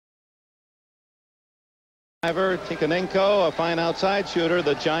Tikhonenko, a fine outside shooter.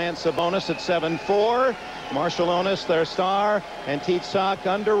 The giant Sabonis at 7'4". Marshallonis, their star, and Tzok,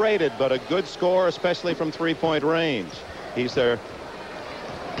 underrated, but a good scorer, especially from three-point range. He's their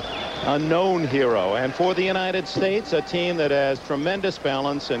unknown hero. And for the United States, a team that has tremendous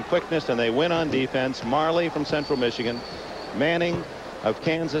balance and quickness, and they win on defense. Marley from Central Michigan, Manning of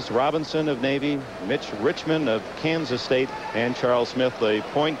Kansas, Robinson of Navy, Mitch Richmond of Kansas State, and Charles Smith, the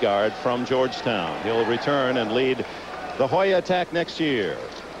point guard from Georgetown. He'll return and lead the Hoya attack next year.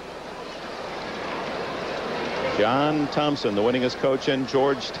 John Thompson, the winningest coach in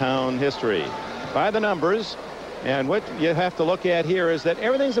Georgetown history. By the numbers, and what you have to look at here is that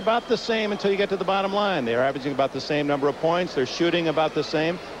everything's about the same until you get to the bottom line. They're averaging about the same number of points. They're shooting about the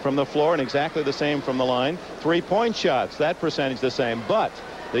same from the floor and exactly the same from the line. Three-point shots, that percentage the same. But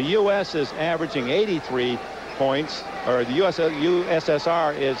the U.S. is averaging 83 points, or the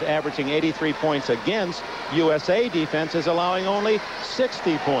USSR is averaging 83 points against. USA defense is allowing only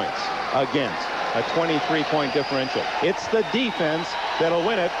 60 points against. A 23-point differential. It's the defense that'll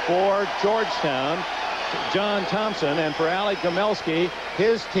win it for Georgetown. John Thompson, and for Alec Gomelski,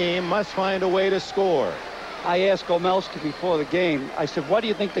 his team must find a way to score. I asked Gomelski before the game, I said, what do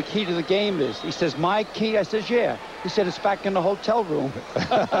you think the key to the game is? He says, my key? I says, yeah. He said, it's back in the hotel room.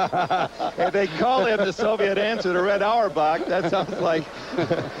 And they call him the Soviet answer to Red Auerbach. That sounds like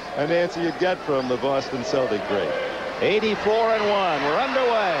an answer you get from the Boston Celtic great. 84-1. We're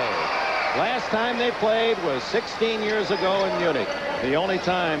underway. Last time they played was 16 years ago in Munich. The only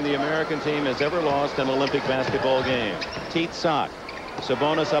time the American team has ever lost an Olympic basketball game. Tzok,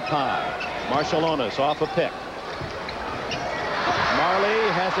 Sabonis up high. Marshallonis off a pick.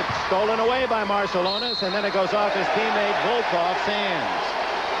 Marley has it stolen away by Marshallonis, and then it goes off his teammate Volkov's hands.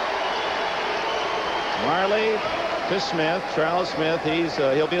 Marley to Smith, Charles Smith.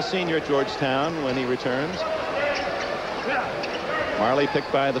 He'll be a senior at Georgetown when he returns. Marley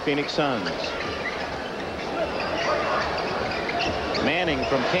picked by the Phoenix Suns. Manning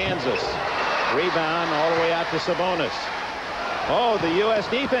from Kansas. Rebound all the way out to Sabonis. Oh, the U.S.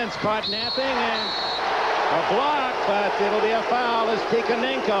 defense caught napping, and a block, but it'll be a foul as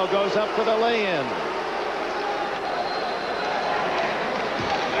Tikhonenko goes up for the lay-in.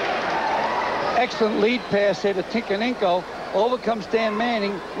 Excellent lead pass here to Tikhonenko. Overcomes Dan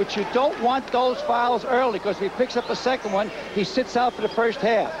Manning, which you don't want those fouls early, because if he picks up a second one, he sits out for the first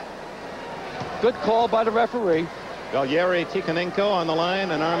half. Good call by the referee. Valeri Tikhonenko on the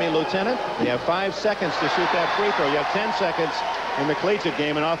line, an Army lieutenant. You have 5 seconds to shoot that free throw. You have 10 seconds in the collegiate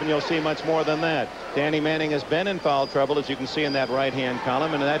game, and often you'll see much more than that. Danny Manning has been in foul trouble, as you can see in that right-hand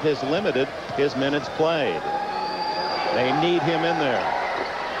column, and that has limited his minutes played. They need him in there.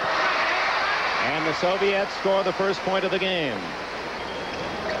 And the Soviets score the first point of the game.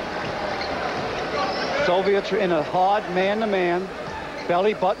 Soviets are in a hard man-to-man,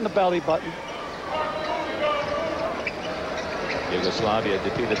 belly button to belly button. Yugoslavia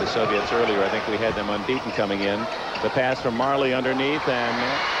defeated the Soviets earlier. I think we had them unbeaten coming in. The pass from Marley underneath,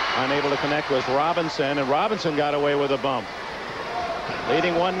 and unable to connect was Robinson, and Robinson got away with a bump.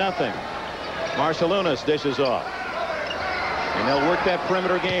 Leading 1-0. Marshallonis dishes off. And they'll work that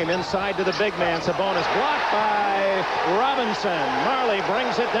perimeter game inside to the big man. Sabonis blocked by Robinson. Marley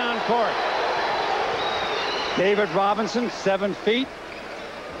brings it down court. David Robinson, 7 feet.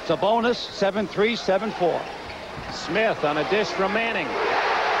 Sabonis, 7'3", 7'4". Smith on a dish from Manning.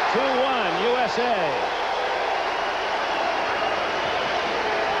 2-1 USA.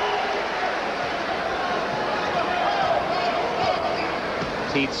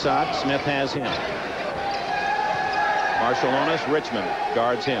 Tzok, Smith has him. Marshallonis, Richmond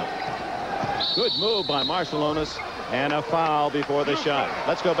guards him. Good move by Marshallonis, and a foul before the shot.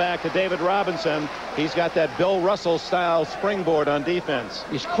 Let's go back to David Robinson. He's got that Bill Russell style springboard on defense.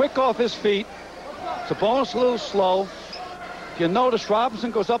 He's quick off his feet. Sabonis a little slow. If you notice,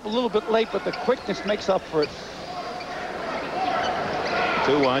 Robinson goes up a little bit late, but the quickness makes up for it.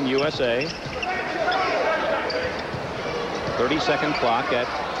 2-1 USA. 30-second clock at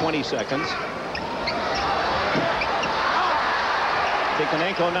 20 seconds.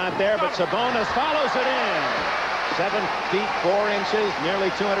 Tikhonenko not there, but Sabonis follows it in. 7 feet 4 inches, nearly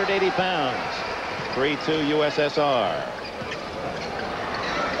 280 pounds. 3-2 USSR.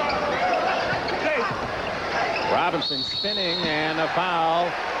 Robinson spinning, and a foul.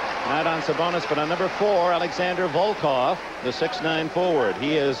 Not on Sabonis, but on number 4, Alexander Volkov, the 6'9" forward.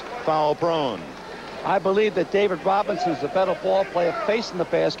 He is foul prone. I believe that David Robinson is a better ball player facing the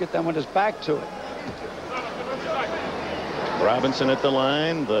basket than with his back to it. Robinson at the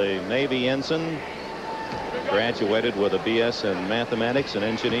line, the Navy ensign, graduated with a BS in mathematics and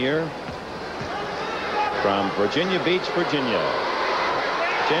engineer. from Virginia Beach, Virginia.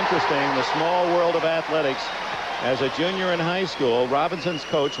 It's interesting, the small world of athletics. As a junior in high school, Robinson's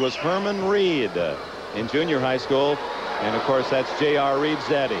coach was Herman Reed in junior high school. And, of course, that's J.R. Reed's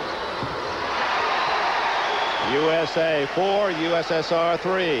daddy. USA 4, USSR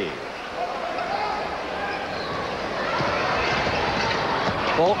 3.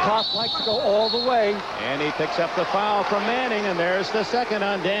 Volkov likes to go all the way. And he picks up the foul from Manning, and there's the second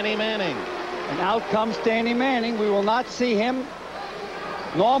on Danny Manning. And out comes Danny Manning. We will not see him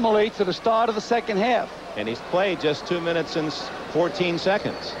normally to the start of the second half. And he's played just 2 minutes and 14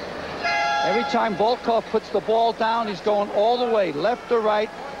 seconds. Every time Volkov puts the ball down, he's going all the way, left or right.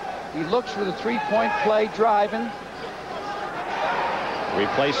 He looks for the three-point play, driving.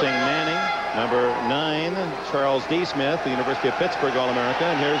 Replacing Manning, number 9, Charles D. Smith, the University of Pittsburgh All-America.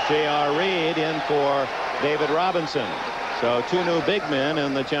 And here's J.R. Reed in for David Robinson. So 2 new big men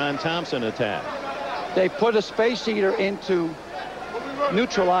in the John Thompson attack. They put a space eater in to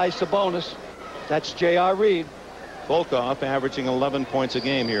neutralize Sabonis. That's J.R. Reed. Volkov averaging 11 points a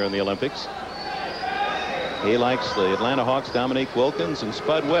game here in the Olympics. He likes the Atlanta Hawks, Dominique Wilkins and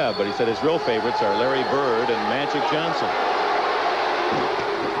Spud Webb, but he said his real favorites are Larry Bird and Magic Johnson.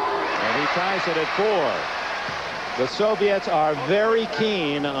 And he ties it at 4. The Soviets are very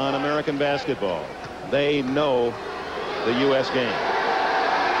keen on American basketball. They know the U.S. game.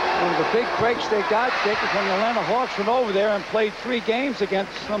 One of the big breaks they got, Dick, is when the Atlanta Hawks went over there and played 3 games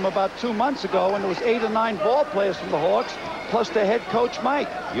against them about 2 months ago, and there was 8 or 9 ball players from the Hawks, plus their head coach, Mike.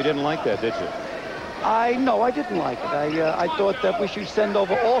 You didn't like that, did you? No, I didn't like it. I thought that we should send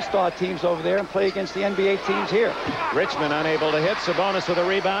over all-star teams over there and play against the NBA teams here. Richmond unable to hit. Sabonis with a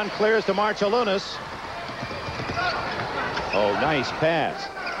rebound. Clears to Marciulionis. Oh, nice pass.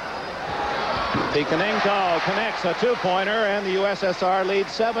 Tikhonenko connects a 2-pointer, and the USSR leads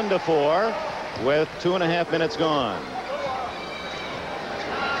 7-4 with 2.5 minutes gone.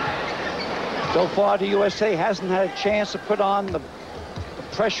 So far, the USA hasn't had a chance to put on the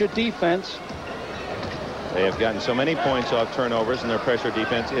pressure defense. They have gotten so many points off turnovers in their pressure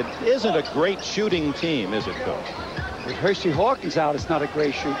defense. It isn't a great shooting team, is it, Coach? With Hersey Hawkins out, it's not a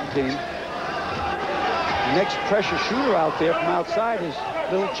great shooting team. The next pressure shooter out there from outside is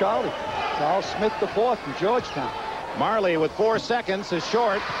little Charlie. Charles Smith, the 4th from Georgetown. Marley with 4 seconds is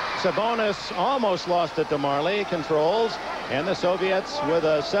short. Sabonis almost lost it to Marley. Controls. And the Soviets with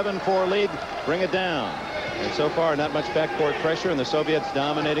a 7-4 lead bring it down. And so far, not much backcourt pressure, and the Soviets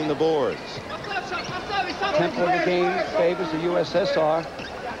dominating the boards. Tempo of the game favors the USSR.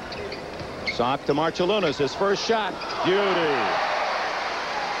 Sock to Marciulionis. His first shot. Beauty.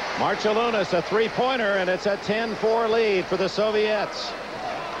 Marciulionis, a 3-pointer, and it's a 10-4 lead for the Soviets.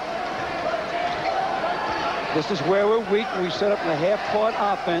 This is where we're weak. We set up in a half-court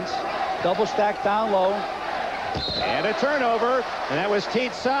offense. Double stack down low. And a turnover. And that was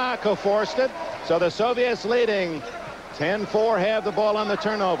Teet Sock who forced it. So the Soviets leading 10-4, have the ball on the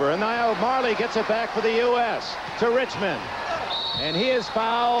turnover. And now Marley gets it back for the U.S. to Richmond. And he is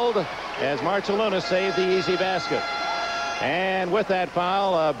fouled as Marciulionis saved the easy basket. And with that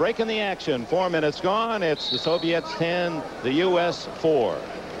foul, break in the action. 4 minutes gone. It's the Soviets 10, the U.S. 4.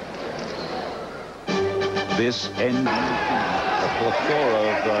 This ends A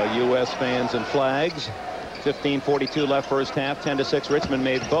plethora of U.S. fans and flags. 15:42 left first half. 10-6. Richmond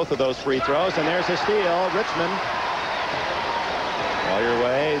made both of those free throws. And there's a steal. Richmond. All your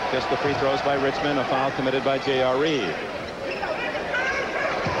way. Just the free throws by Richmond. A foul committed by J.R. Reed.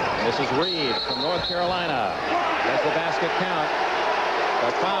 And this is Reed from North Carolina. Does the basket count?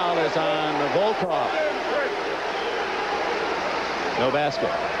 The foul is on Volkov. No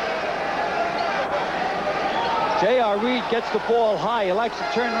basket. J.R. Reed gets the ball high. He likes to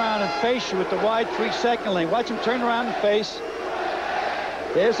turn around and face you with the wide 3-second lane. Watch him turn around and face.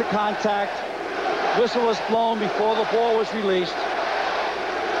 There's the contact. Whistle was blown before the ball was released.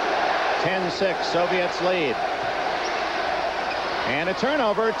 10-6, Soviets lead. And a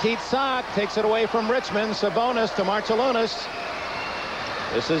turnover. Teet Sock takes it away from Richmond. Sabonis to Marciulionis.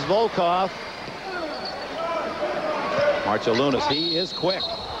 This is Volkov. Marciulionis, he is quick.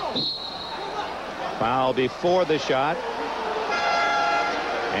 Foul before the shot.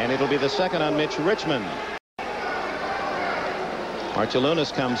 And it'll be the second on Mitch Richmond.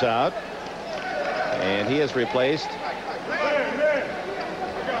 Marciulionis comes out. And he is replaced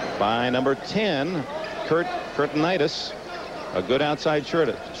by number 10, Curtinitis, a good outside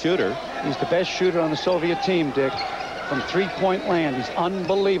shooter. He's the best shooter on the Soviet team, Dick. From 3-point land, he's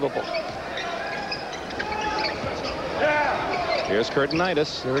unbelievable. Here's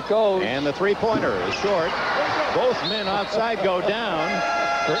Curtinitis. Here it goes. And the 3-pointer is short. Both men outside go down.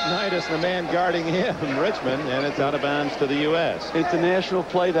 Curtinitis, the man guarding him, Richmond, and it's out of bounds to the U.S. International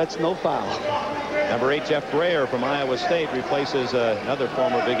play, that's no foul. Number 8, Jeff Grayer from Iowa State replaces another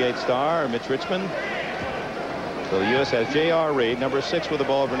former Big 8 star, Mitch Richmond. So the U.S. has J.R. Reed. Number 6 with the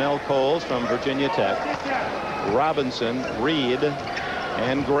ball, Vernell Coles from Virginia Tech. Robinson, Reed,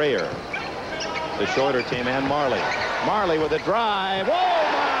 and Grayer. The shorter team, and Marley. Marley with a drive. Oh,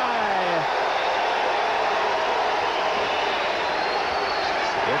 my!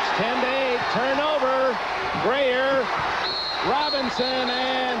 It's 10-8. Turnover. Grayer, Robinson,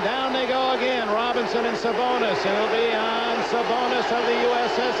 and down they go again. Robinson and Sabonis. And it'll be on Sabonis of the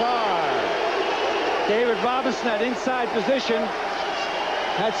USSR. David Robinson at inside position.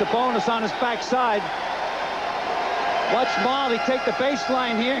 Had Sabonis on his backside. Watch Marley take the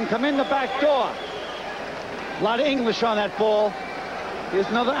baseline here and come in the back door. A lot of English on that ball. Here's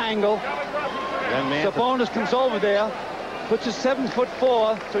another angle. Sabonis comes over there. Puts his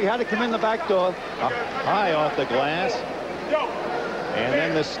 7'4", so he had to come in the back door. High off the glass. And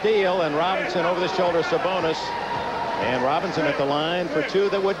then the steal, and Robinson over the shoulder, Sabonis. And Robinson at the line for 2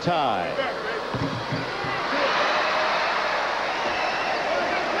 that would tie.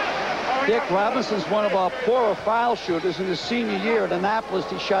 Dick, Robinson's one of our poorer foul shooters. In his senior year at Annapolis,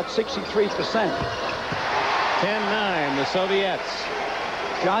 he shot 63%. 10-9, the Soviets.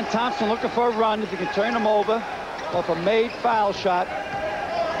 John Thompson looking for a run if he can turn him over off a made foul shot.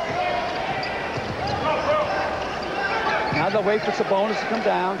 Now they'll wait for Sabonis to come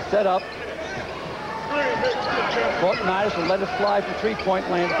down, set up. Curtinitis will let it fly from three-point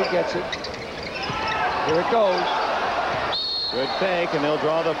land if he gets it. Here it goes. Good fake, and they'll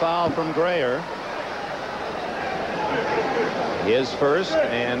draw the foul from Grayer. His first,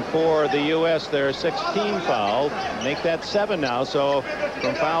 and for the U.S. their 16 foul. Make that 7 now, so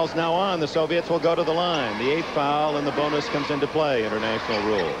from fouls now on, the Soviets will go to the line. The 8th foul and the bonus comes into play, international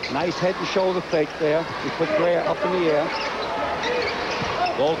rules. Nice head and shoulder fake there. He put Grayer up in the air.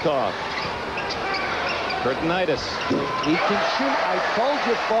 Volkov. Curtinitis. He can shoot. I told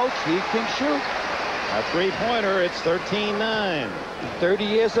you, folks, he can shoot. A three-pointer, it's 13-9. 30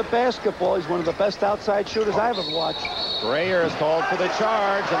 years of basketball. He's one of the best outside shooters I've ever watched. Grayer is called for the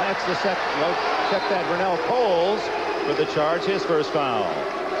charge, and that's the second. Well, check that, Vernell Coles for the charge, his first foul.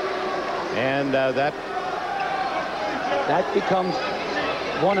 And that becomes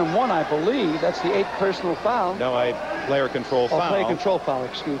 1-and-1, I believe. That's the 8th personal foul. No, a player control foul. Player control foul,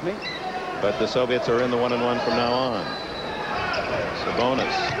 excuse me. But the Soviets are in the 1-and-1 from now on.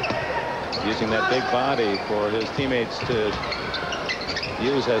 Sabonis using that big body for his teammates to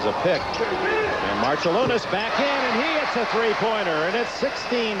use as a pick. And Marciulionis back in, and he hits a three-pointer, and it's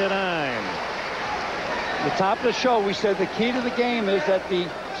 16-9. At the top of the show, we said the key to the game is that the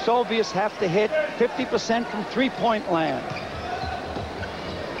Soviets have to hit 50% from three-point land.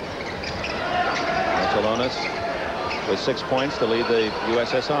 Marciulionis with 6 points to lead the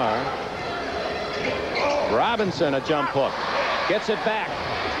USSR. Robinson, a jump hook. Gets it back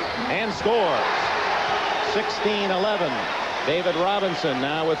and scores. 16-11. David Robinson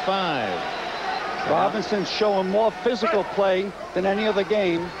now with 5. Robinson's showing more physical play than any other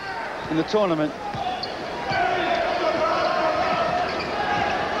game in the tournament.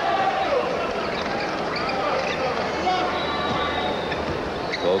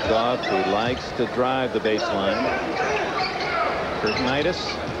 Volkov, who likes to drive the baseline.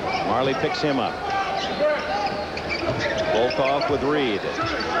 Curtinitis. Marley picks him up. Volkov with Reed.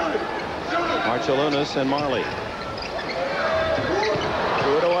 Marciulionis and Marley.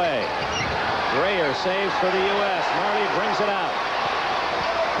 Threw it away. Grayer saves for the U.S. Marley brings it out.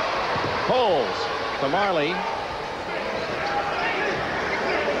 Coles to Marley.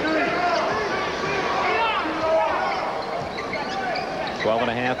 Twelve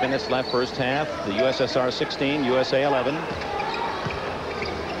and a half minutes left first half. The USSR 16, USA 11.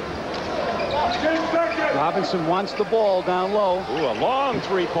 Robinson wants the ball down low. Ooh, a long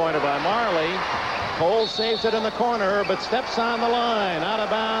three-pointer by Marley. Cole saves it in the corner, but steps on the line. Out of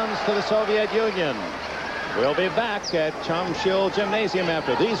bounds to the Soviet Union. We'll be back at Chomshil Gymnasium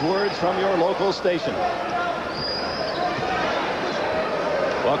after these words from your local station.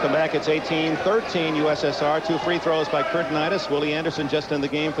 Welcome back. It's 18-13 USSR. 2 free throws by Curtinitis. Willie Anderson just in the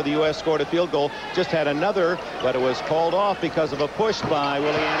game for the U.S. scored a field goal. Just had another, but it was called off because of a push by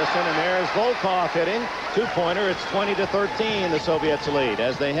Willie Anderson. And there's Volkov hitting. 2-pointer. It's 20-13. The Soviets lead,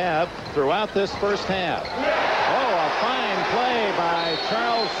 as they have throughout this first half. Oh, a fine play by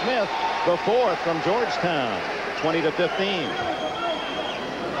Charles Smith, the 4th from Georgetown. 20-15.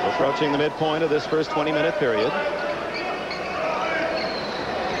 Approaching the midpoint of this first 20-minute period.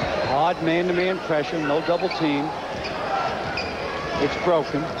 Hard man-to-man pressure, no double team. It's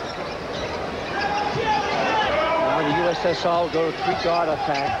broken. Now the USSR will go to 3-guard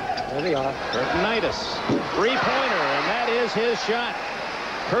attack. There they are. Curtinitis, three-pointer, and that is his shot.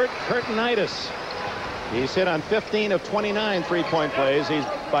 Curtinitis. He's hit on 15 of 29 three-point plays. He's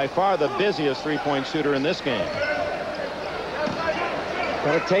by far the busiest three-point shooter in this game.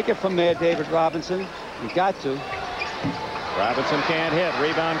 Got to take it from there, David Robinson. You got to. Robinson can't hit.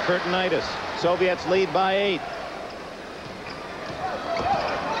 Rebound, Curtinitis. Soviets lead by 8.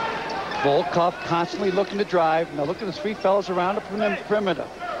 Volkov constantly looking to drive. Now look at the 3 fellas around the perimeter.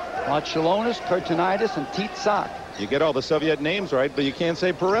 Marciulionis, Curtinitis, and Tit-Sak. You get all the Soviet names right, but you can't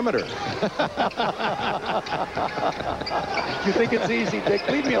say perimeter. You think it's easy, Dick?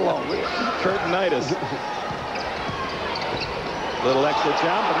 Leave me alone. Curtinitis. Little extra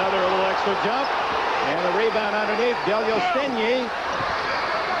jump, another little extra jump, and the rebound underneath, Delyostenyi.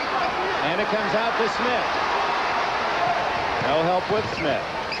 And it comes out to Smith. No help with Smith.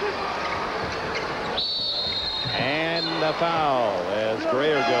 And the foul as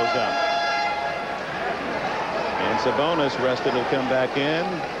Greer goes up. And Sabonis rested will come back in.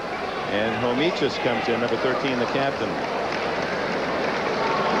 And Homicius comes in, number 13, the captain.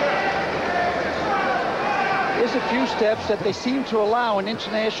 There's a few steps that they seem to allow in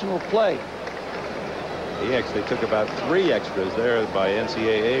international play. He actually took about 3 extras there by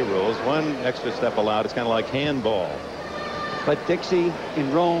NCAA rules. 1 extra step allowed. It's kind of like handball. But Dixie,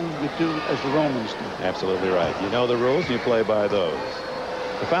 in Rome, you do as the Romans do. Absolutely right. You know the rules, you play by those.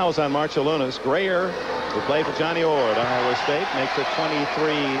 The foul's on Marciulionis. Greer, who played for Johnny Orr at Iowa State, makes it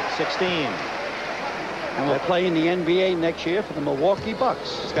 23-16. And we'll play in the NBA next year for the Milwaukee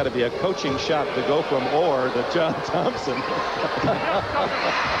Bucks. It's got to be a coaching shot to go from Orr to John Thompson.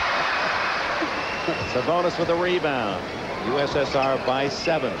 Sabonis with a rebound. USSR by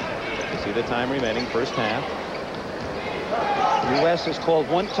 7. You see the time remaining, first half. U.S. has called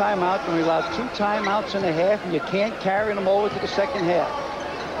 1 timeout and we allowed 2 timeouts and a half, and you can't carry them over to the second half.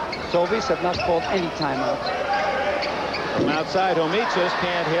 Soviets have not called any timeouts. From outside, Homicius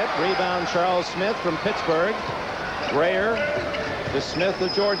can't hit. Rebound, Charles Smith from Pittsburgh. Greer to Smith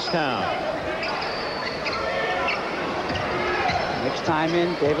of Georgetown. Next time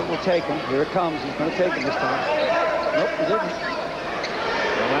in, David will take him. Here it comes. He's going to take him this time. Nope, he didn't.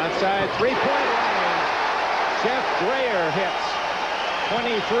 From outside, 3-point line. Jeff Greer hits.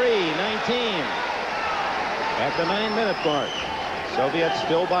 23-19 at the 9-minute mark. Soviets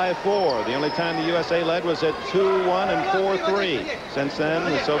still by 4. The only time the USA led was at 2-1 and 4-3. Since then,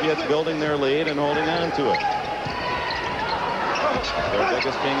 the Soviets building their lead and holding on to it. Their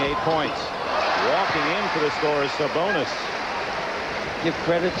biggest being 8 points. Walking in for the score is Sabonis. Give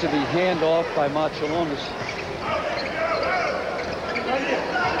credit to the handoff by Marciulionis.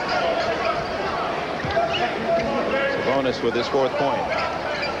 Sabonis with his 4th point.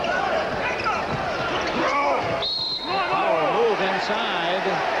 Power move inside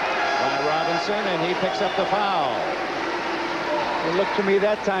by Robinson, and he picks up the foul. It looked to me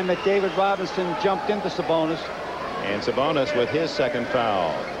that time that David Robinson jumped into Sabonis. And Sabonis with his 2nd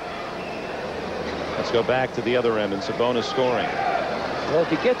foul. Let's go back to the other end, and Sabonis scoring. Well, if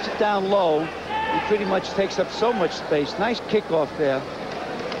he gets it down low, he pretty much takes up so much space. Nice kickoff there.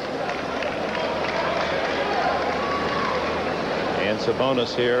 And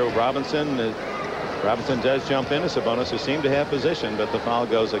Sabonis here. Robinson does jump into Sabonis, who seemed to have position, but the foul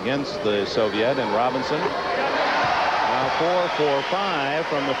goes against the Soviet, and Robinson now 4 for 5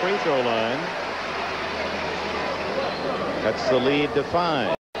 from the free throw line. That's the lead to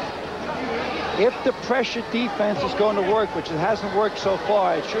 5. If the pressure defense is going to work, which it hasn't worked so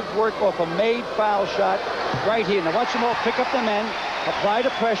far, it should work off a made foul shot right here. Now watch them all pick up the men, apply the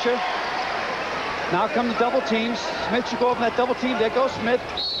pressure. Now come the double teams. Smith should go over that double team. There goes Smith.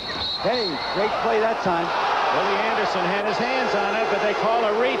 Hey, great play that time. Willie Anderson had his hands on it, but they call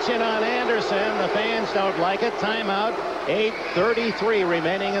a reach in on Anderson. The fans don't like it. Timeout. 8:33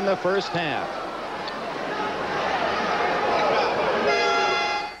 remaining in the first half.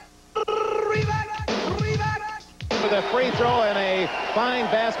 With a free throw and a fine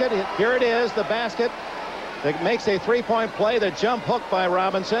basket. Here it is, the basket that makes a 3-point play. The jump hook by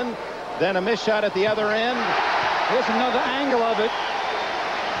Robinson. Then a missed shot at the other end. Here's another angle of it.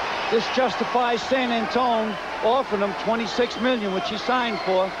 This justifies San Antone offering him $26 million, which he signed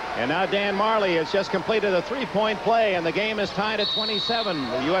for. And now Dan Marley has just completed a 3-point play, and the game is tied at 27.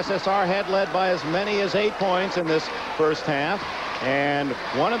 The USSR had led by as many as 8 points in this first half. And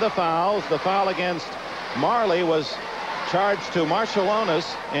one of the fouls, the foul against Marley, was charged to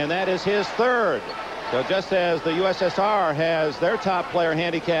Marciulionis, and that is his 3rd. So just as the USSR has their top player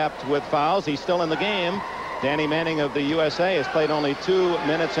handicapped with fouls, he's still in the game. Danny Manning of the USA has played only 2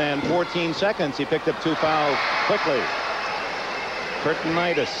 minutes and 14 seconds. He picked up 2 fouls quickly.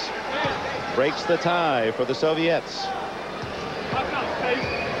 Curtinitis breaks the tie for the Soviets.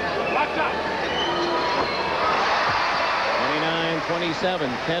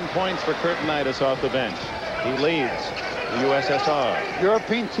 29-27, 10 points for Curtinitis off the bench. He leads the USSR.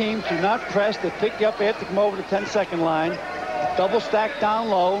 European teams do not press. They pick you up after come over the 10-second line. Double stack down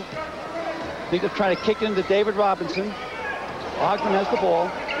low. I think they're trying to kick it into David Robinson. Ogden has the ball.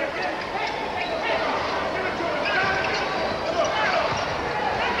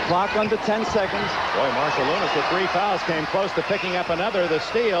 Clock under 10 seconds. Boy, Marshall Loomis with 3 fouls came close to picking up another. The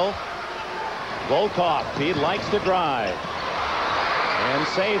steal. Volkov, he likes to drive and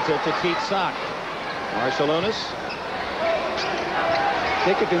saves it to Keith Sock. Marshall Loomis. I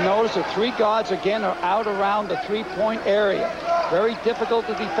think if you notice, the 3 guards again are out around the 3-point area. Very difficult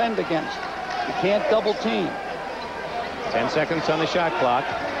to defend against. You can't double team. 10 seconds on the shot clock.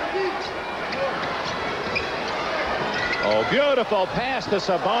 Oh, beautiful pass to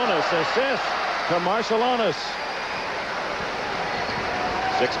Sabonis. Assist to Marshall Loomis.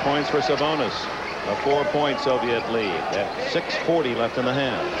 6 points for Sabonis. A 4-point Soviet lead at 6:40 left in the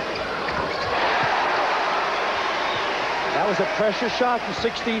half. That was a pressure shot from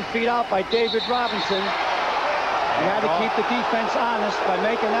 16 feet out by David Robinson. You had to keep the defense honest. By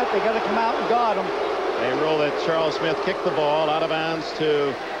making that, they got to come out and guard him. They rule that Charles Smith kicked the ball out of bounds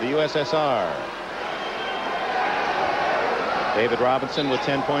to the USSR. David Robinson with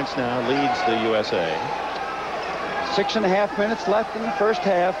 10 points now leads the USA. 6.5 minutes left in the first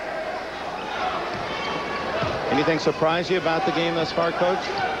half. Anything surprise you about the game thus far, Coach?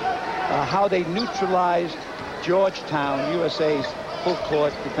 How they neutralized Georgetown, USA's full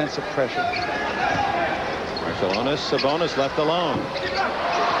court defensive pressure. Marshall Loomis, Sabonis left alone.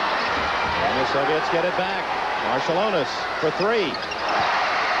 And the Soviets get it back. Marshall Loomis for 3.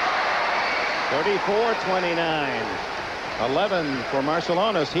 34-29. 11 for Marshall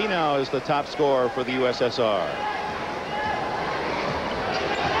Loomis. He now is the top scorer for the USSR.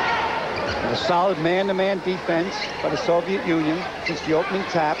 A solid man-to-man defense by the Soviet Union since the opening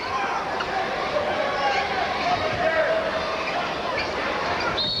tap.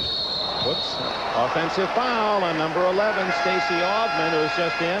 Whoops. Offensive foul on number 11, Stacey Augman, who's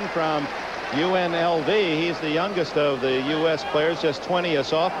just in from UNLV. He's the youngest of the U.S. players, just 20, a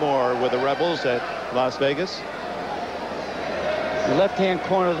sophomore with the Rebels at Las Vegas. The left-hand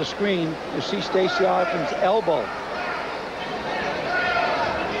corner of the screen, you see Stacey Augman's elbow.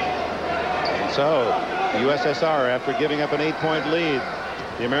 So, the USSR, after giving up an 8-point lead,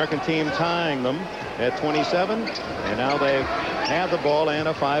 the American team tying them at 27, and now they have the ball and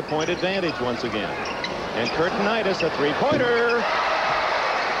a 5-point advantage once again. And Curtinitis, a 3-pointer.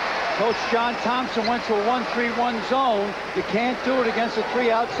 Coach John Thompson went to a 1-3-1 zone. You can't do it against the 3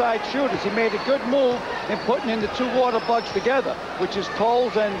 outside shooters. He made a good move in putting in the 2 water bugs together, which is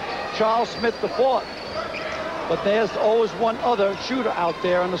Coles and Charles Smith the 4th. But there's always one other shooter out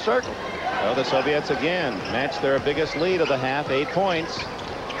there on the circle. Well, the Soviets again match their biggest lead of the half, 8 points.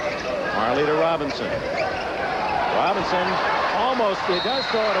 Marley to Robinson. Robinson almost, he does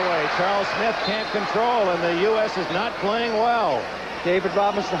throw it away. Charles Smith can't control, and the U.S. is not playing well. David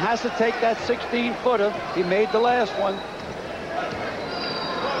Robinson has to take that 16-footer. He made the last one.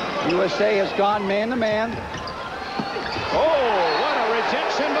 USA has gone man-to-man. Oh, what a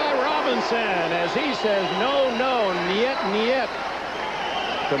rejection by Robinson, as he says, no, no, niet, niet,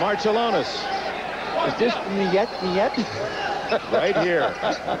 to Marshall Loomis. Is this niet, niet? Right here.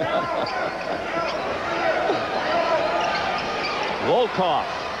 Volkov.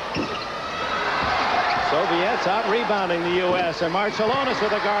 Soviets out rebounding the U.S. and Marshall Loomis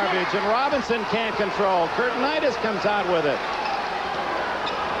with the garbage, and Robinson can't control. Curtinitis comes out with it.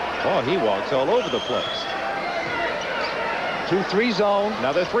 Oh, he walks all over the place. 2-3 zone.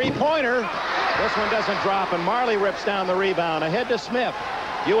 Another 3-pointer. This one doesn't drop, and Marley rips down the rebound. Ahead to Smith.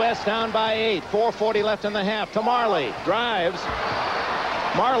 U.S. down by 8. 4:40 left in the half. To Marley. Drives.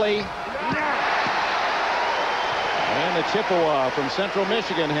 Marley. And the Chippewa from Central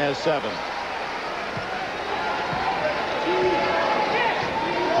Michigan has 7.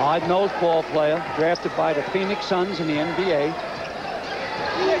 Hard-nosed ball player, drafted by the Phoenix Suns in the NBA.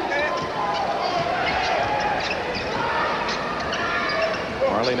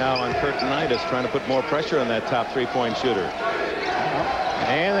 Marley now on Curtinitis, trying to put more pressure on that top 3-point shooter.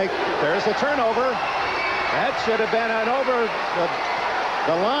 And there's the turnover. That should have been an over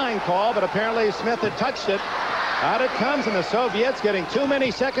the line call, but apparently Smith had touched it. Out it comes, and the Soviets getting too many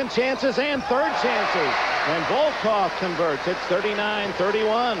second chances and third chances. And Volkov converts. It's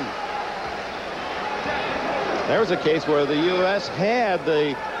 39-31. There was a case where the U.S. had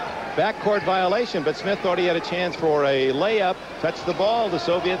the backcourt violation, but Smith thought he had a chance for a layup, touched the ball. The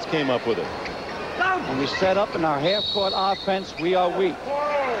Soviets came up with it. When we set up in our half-court offense, we are weak.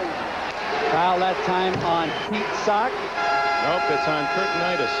 Foul that time on Pete Sock. Nope, it's on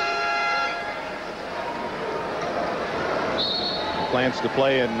Curtinitis. Plans to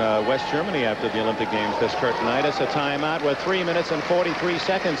play in West Germany after the Olympic Games. This Curtinitis, a timeout with 3 minutes and 43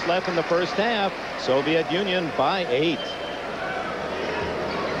 seconds left in the first half. Soviet Union by 8.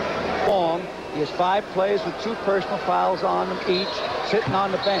 He has 5 players with 2 personal fouls on them each, sitting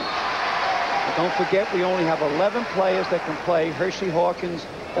on the bench. But don't forget, we only have 11 players that can play. Hershey Hawkins,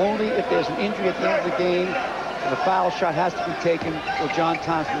 only if there's an injury at the end of the game, the foul shot has to be taken or John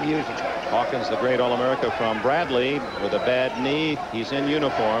Thompson uses it. Hawkins, the great All-America from Bradley, with a bad knee. He's in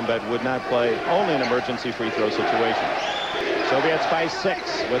uniform, but would not play, only an emergency free throw situation. Soviets by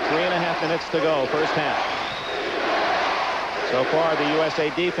 6 with 3.5 minutes to go, first half. So far, the USA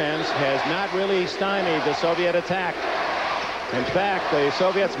defense has not really stymied the Soviet attack. In fact, the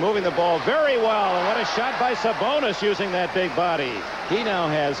Soviets moving the ball very well, and what a shot by Sabonis using that big body. He now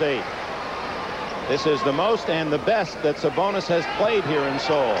has 8. This is the most and the best that Sabonis has played here in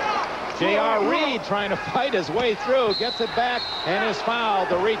Seoul. J.R. Reed trying to fight his way through, gets it back, and is fouled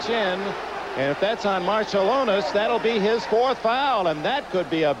to reach in. And if that's on Marciulionis, that'll be his 4th foul, and that could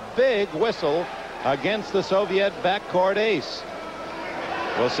be a big whistle against the Soviet backcourt ace.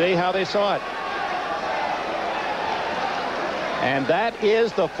 We'll see how they saw it. And that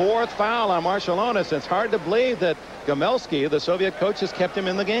is the 4th foul on Marciulionis. It's hard to believe that Gomelsky, the Soviet coach, has kept him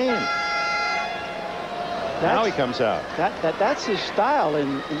in the game. Now he comes out. That's his style.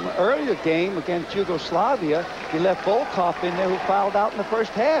 In the earlier game against Yugoslavia, he left Volkov in there, who fouled out in the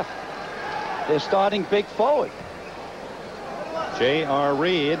first half. They're starting big forward. J.R.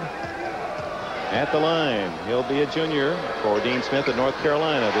 Reed at the line. He'll be a junior for Dean Smith at North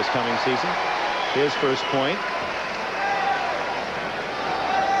Carolina this coming season. His first point.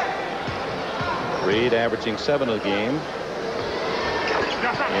 Reed averaging 7 a game in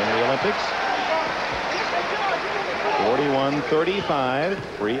the Olympics. 41-35,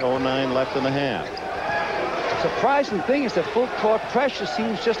 3:09 left in the half. Surprising thing is that full court pressure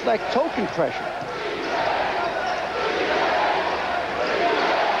seems just like token pressure.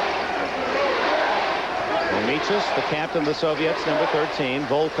 Omichis, the captain of the Soviets, number 13.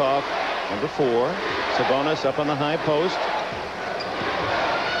 Volkov, number 4. Sabonis up on the high post.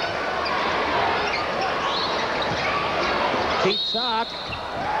 Pete Sock.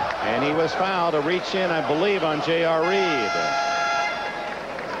 And he was fouled to reach in, I believe, on J.R. Reed.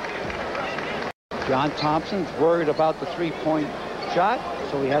 John Thompson's worried about the 3-point shot,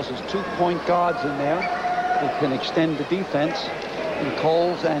 so he has his 2-point guards in there who can extend the defense in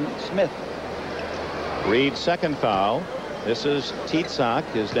Coles and Smith. Reed's 2nd foul. This is Pete Sock.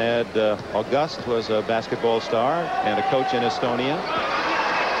 His dad, August, was a basketball star and a coach in Estonia.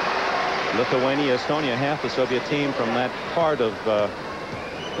 Lithuania, Estonia, half the Soviet team from that part of the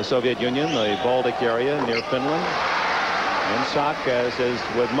Soviet Union, the Baltic area near Finland. And Sock, as is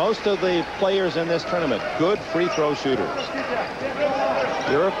with most of the players in this tournament, good free throw shooters.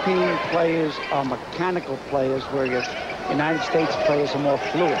 European players are mechanical players, whereas United States players are more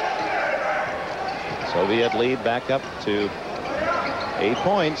fluid. Soviet lead back up to 8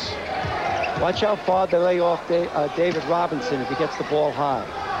 points. Watch how far they lay off David Robinson if he gets the ball high.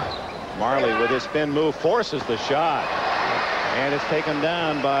 Marley, with his spin move, forces the shot. And it's taken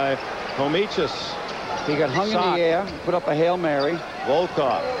down by Omichis. He got hung in the air, put up a Hail Mary.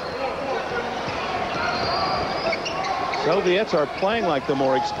 Volkov. Soviets are playing like the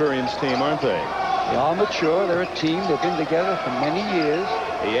more experienced team, aren't they? They are mature. They're a team. They've been together for many years.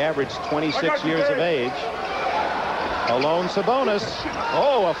 He averaged 26 years of age. Alone Sabonis.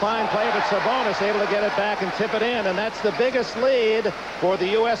 Oh, a fine play, but Sabonis able to get it back and tip it in. And that's the biggest lead for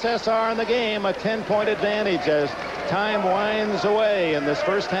the USSR in the game. A 10-point advantage as time winds away in this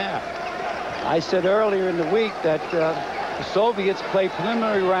first half. I said earlier in the week that the Soviets play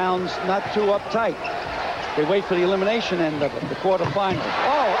preliminary rounds not too uptight. They wait for the elimination end of it, the quarterfinals.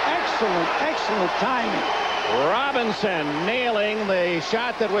 Oh, excellent timing. Robinson nailing the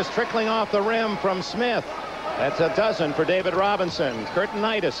shot that was trickling off the rim from Smith. That's a dozen for David Robinson.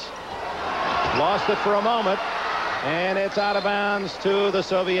 Curtinitis lost it for a moment, and it's out of bounds to the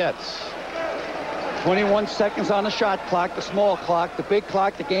Soviets. 21 seconds on the shot clock, the small clock, the big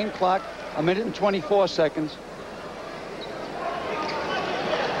clock, the game clock, 1 minute and 24 seconds.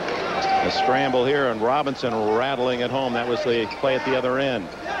 A scramble here, and Robinson rattling it home. That was the play at the other end.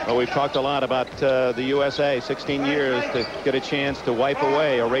 Well, we've talked a lot about the USA. 16 years to get a chance to wipe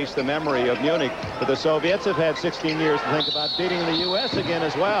away, erase the memory of Munich. But the Soviets have had 16 years to think about beating the U.S. again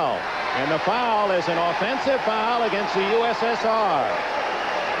as well. And the foul is an offensive foul against the USSR.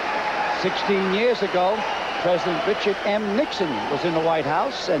 16 years ago, President Richard M. Nixon was in the White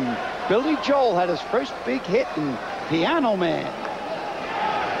House, and Billy Joel had his first big hit in Piano Man.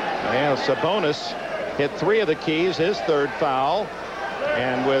 Well, Sabonis hit 3 of the keys, his third foul.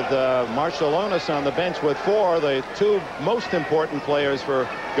 And with Marshalonis on the bench with 4, the 2 most important players for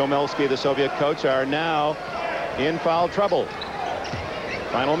Gomelski, the Soviet coach, are now in foul trouble.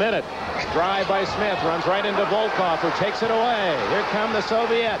 Final minute. Drive by Smith, runs right into Volkov, who takes it away. Here come the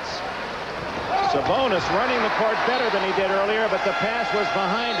Soviets. Sabonis running the court better than he did earlier, but the pass was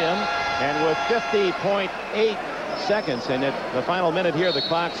behind him. And with 50.8 seconds, and at the final minute here, the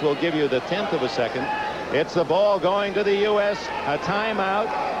clocks will give you the 10th of a second. It's the ball going to the U.S. A timeout.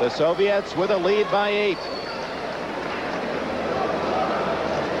 The Soviets with a lead by 8.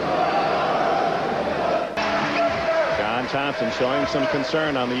 John Thompson showing some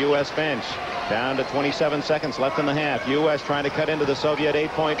concern on the U.S. bench. Down to 27 seconds left in the half. U.S. trying to cut into the Soviet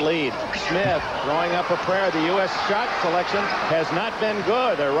 8-point lead. Smith throwing up a prayer. The U.S. shot selection has not been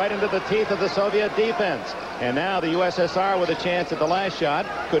good. They're right into the teeth of the Soviet defense. And now the USSR with a chance at the last shot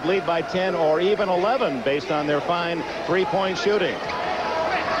could lead by 10 or even 11 based on their fine 3-point shooting.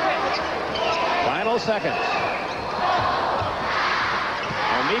 Final seconds.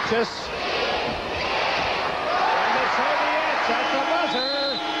 Omichis. And the Soviets at the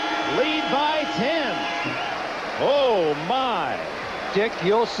buzzer lead by 10. Oh, my. Dick,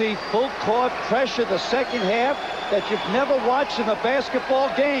 you'll see full court pressure the second half that you've never watched in a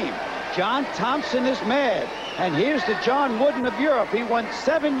basketball game. John Thompson is mad. And here's the John Wooden of Europe. He won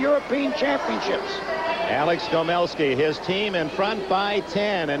 7 European championships. Alex Gomelski, his team in front by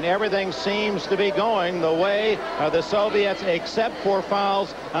 10, and everything seems to be going the way of the Soviets, except for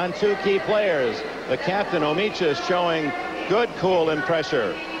fouls on 2 key players. The captain, Omichis, showing good cool and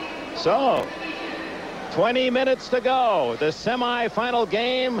pressure. So, 20 minutes to go. The semifinal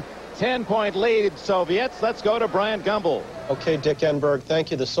game, 10-point lead, Soviets. Let's go to Bryant Gumbel. Okay, Dick Enberg,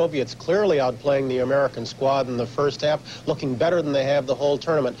 thank you. The Soviets clearly outplaying the American squad in the first half, looking better than they have the whole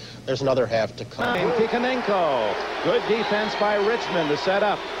tournament. There's another half to come. Tikhonenko. Good defense by Richmond to set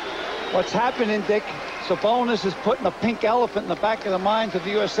up. What's happening, Dick? Sabonis is putting a pink elephant in the back of the minds of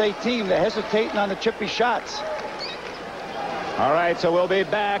the USA team. They're hesitating on the chippy shots. All right, so we'll be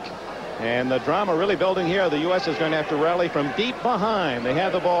back. And the drama really building here. The U.S. is going to have to rally from deep behind. They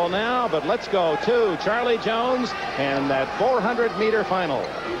have the ball now, but let's go to Charlie Jones and that 400-meter final.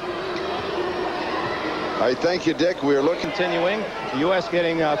 All right, thank you, Dick. We're looking. Continuing, the U.S.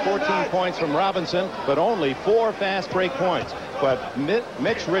 getting 14 points from Robinson, but only 4 fast break points. But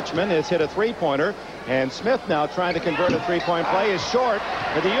Mitch Richmond has hit a 3-pointer, and Smith now trying to convert a 3-point play is short,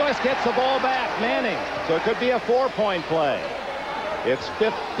 but the U.S. gets the ball back. Manning, so it could be a 4-point play. It's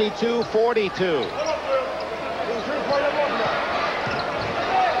 52-42.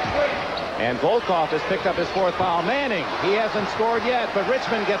 And Volkov has picked up his 4th foul. Manning, he hasn't scored yet, but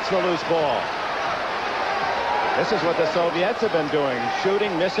Richmond gets the loose ball. This is what the Soviets have been doing.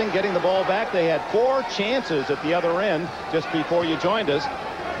 Shooting, missing, getting the ball back. They had 4 chances at the other end just before you joined us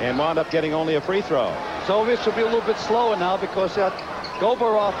and wound up getting only a free throw. Soviets will be a little bit slower now because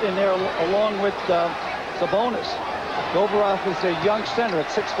Goborov in there along with Sabonis. Goborov is a young center at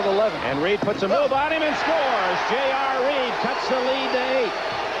 6'11". And Reed puts a move on him and scores. J.R. Reed cuts the lead to 8.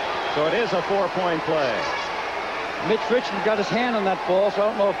 So it is a 4-point play. Mitch Richmond got his hand on that ball, so I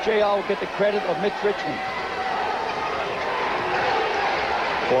don't know if J.R. will get the credit of Mitch Richmond.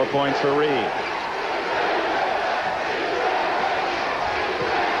 4 points for Reed.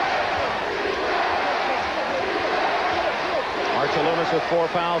 Loomis with 4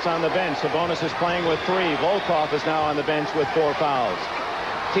 fouls on the bench. Sabonis is playing with 3. Volkov is now on the bench with 4 fouls.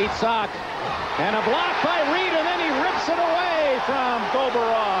 Titsak, and a block by Reed, and then he rips it away from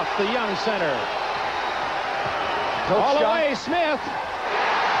Goborov, the young center. All the way, Smith.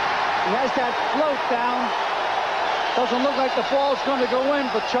 He has that float down. Doesn't look like the ball's going to go in,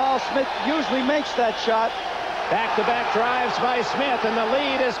 but Charles Smith usually makes that shot. Back-to-back drives by Smith, and the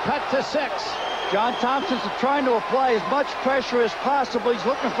lead is cut to 6. John Thompson's trying to apply as much pressure as possible. He's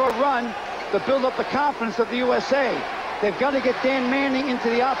looking for a run to build up the confidence of the USA. They've got to get Dan Manning into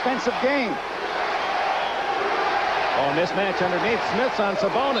the offensive game. Oh, mismatch underneath. Smith's on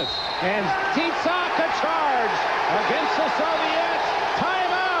Sabonis. And Titsak a charge against the Soviets.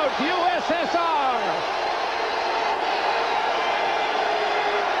 Timeout, USSR.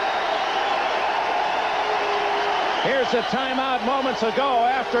 Here's a timeout moments ago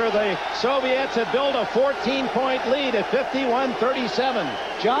after the Soviets had built a 14-point lead at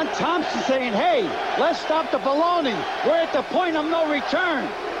 51-37. John Thompson saying, hey, let's stop the baloney. We're at the point of no return.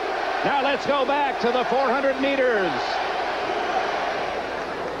 Now let's go back to the 400 meters.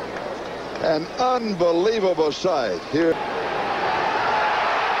 An unbelievable sight here.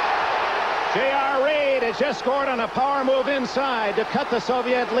 J.R. Reid has just scored on a power move inside to cut the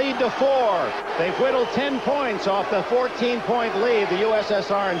Soviet lead to 4. They've whittled 10 points off the 14-point lead the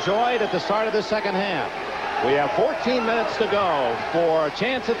USSR enjoyed at the start of the second half. We have 14 minutes to go for a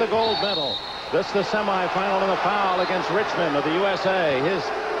chance at the gold medal. This is the semifinal and the foul against Richmond of the USA, his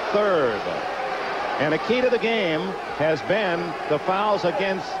third. And a key to the game has been the fouls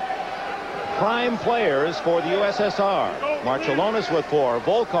against prime players for the USSR. Marcellonis with 4.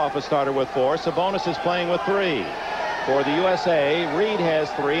 Volkov has started with 4. Sabonis is playing with 3. For the USA, Reid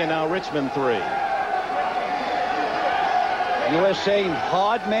has 3, and now Richmond 3. USA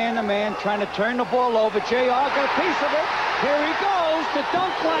hard man-to-man, trying to turn the ball over. JR got a piece of it. Here he goes, the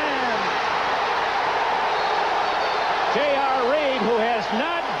dunk slam. J.R. Reid, who has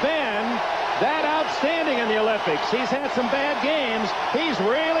not been that outstanding in the Olympics. He's had some bad games. He's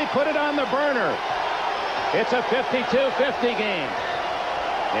really put it on the burner. It's a 52-50 game.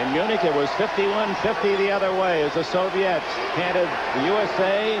 In Munich, it was 51-50 the other way as the Soviets handed the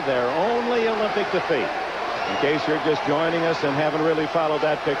USA their only Olympic defeat. In case you're just joining us and haven't really followed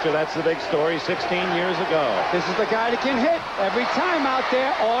that picture, that's the big story 16 years ago. This is the guy that can hit every time out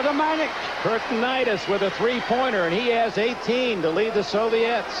there, automatic. Curtinitis with a three-pointer, and he has 18 to lead the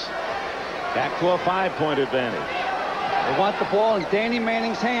Soviets. Back to a 5-point advantage. They want the ball in Danny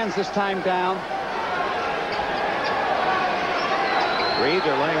Manning's hands this time down. Reid,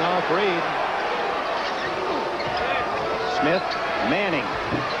 they're laying off Reid. Smith, Manning.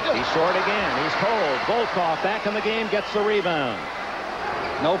 He's short again. He's cold. Volkov back in the game, gets the rebound.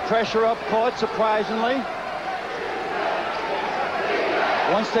 No pressure up court, surprisingly.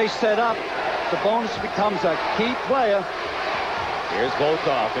 Once they set up, Sabonis becomes a key player. Here's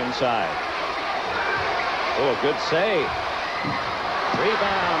Volkov inside. Oh, a good save.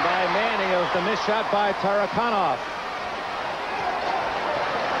 Rebound by Manning of the missed shot by Tarakanov.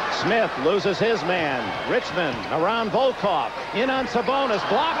 Smith loses his man. Richmond around Volkov. In on Sabonis.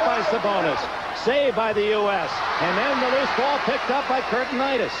 Blocked by Sabonis. Saved by the U.S. And then the loose ball picked up by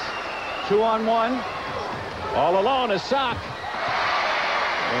Curtinitis. 2-on-1. All alone is Sock.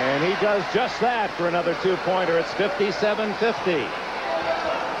 And he does just that for another two-pointer. It's 57-50.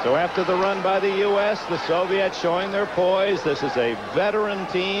 So after the run by the U.S., the Soviets showing their poise. This is a veteran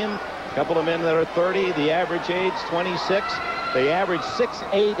team. A couple of men that are 30. The average age, 26. They average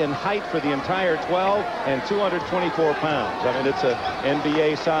 6'8" in height for the entire 12 and 224 pounds. I mean, it's an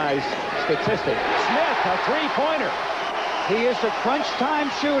NBA-size statistic. Smith, a three-pointer. He is a crunch time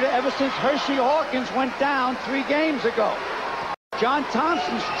shooter ever since Hershey Hawkins went down 3 games ago. John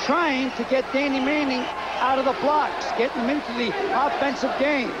Thompson's trying to get Danny Manning out of the blocks, getting him into the offensive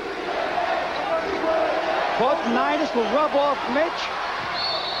game. Curtinitis will rub off Mitch.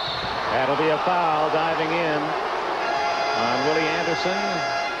 That'll be a foul diving in on Willie Anderson.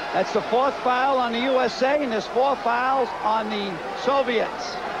 That's the 4th foul on the USA, and there's 4 fouls on the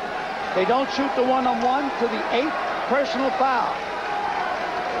Soviets. They don't shoot the one-on-one to the 8th personal foul.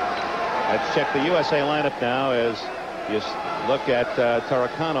 Let's check the USA lineup now as you look at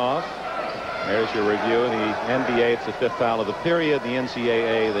Tarakanov. There's your review. In the NBA, it's the 5th foul of the period. The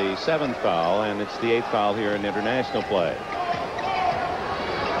NCAA, the 7th foul, and it's the 8th foul here in international play.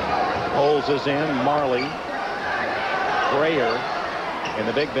 Holes is in. Marley, Grayer, and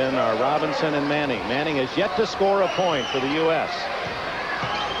the big men are Robinson and Manning. Manning has yet to score a point for the U.S.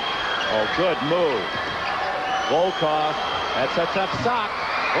 Oh, good move. Volkov, that sets up Sock.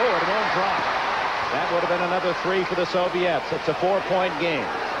 Oh, it won't drop. That would have been another 3 for the Soviets. It's a 4-point game.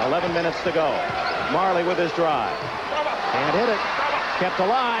 11 minutes to go. Marley with his drive. Can't hit it. Kept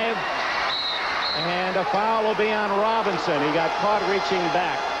alive. And a foul will be on Robinson. He got caught reaching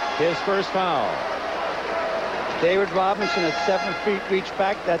back. His first foul. David Robinson at 7 feet reached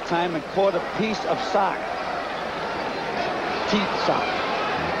back that time and caught a piece of sock. Teeth sock.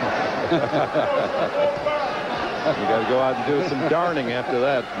 You got to go out and do some darning after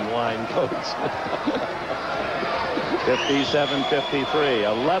that line, coach. 57-53.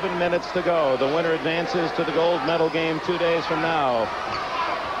 11 minutes to go. The winner advances to the gold medal game 2 days from now.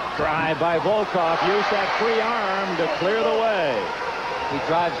 Drive by Volkov. Use that free arm to clear the way. He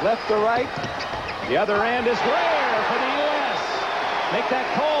drives left to right. The other end is Grayer for the U.S. Make that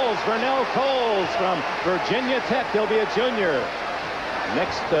Coles, Vernell Coles from Virginia Tech. He'll be a junior.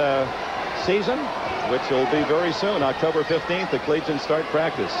 Next season, which will be very soon. October 15th, the collegians start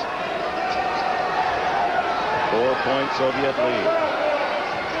practice. 4-point Soviet lead.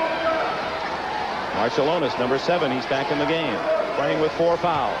 Marciulionis, number 7, he's back in the game, playing with 4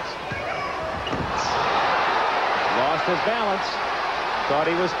 fouls. Lost his balance. Thought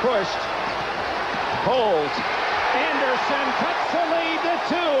he was pushed. Holds. Anderson cuts the lead to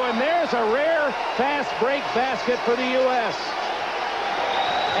 2, and there's a rare fast break basket for the U.S.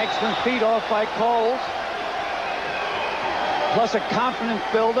 Excellent feed off by Coles. Plus a confidence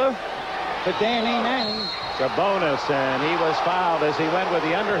builder for Danny Manning. Sabonis, and he was fouled as he went with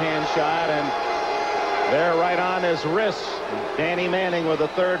the underhand shot, and there right on his wrist, Danny Manning with a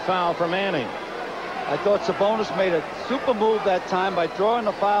 3rd foul for Manning. I thought Sabonis made a super move that time by drawing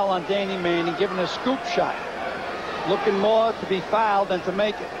the foul on Danny Manning, giving a scoop shot. Looking more to be fouled than to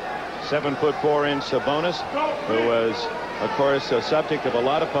make it. 7'4" Sabonis, who was, of course, a subject of a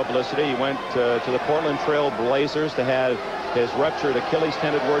lot of publicity. He went to the Portland Trail Blazers to have his ruptured Achilles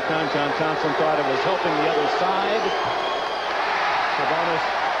tendon worked on. John Thompson thought it was helping the other side. Sabonis,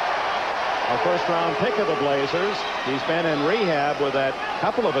 a first-round pick of the Blazers. He's been in rehab with that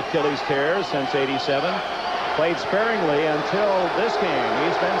couple of Achilles tears since '87. Played sparingly until this game.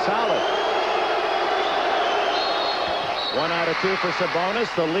 He's been solid. 1 out of 2 for Sabonis.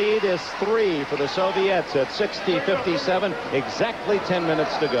 The lead is 3 for the Soviets at 60-57. Exactly 10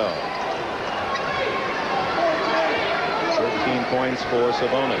 minutes to go. 13 points for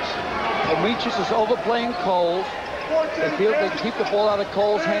Sabonis. Demetrius is overplaying Coles. They feel they can keep the ball out of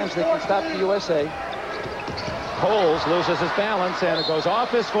Coles' hands. They can stop the USA. Coles loses his balance, and it goes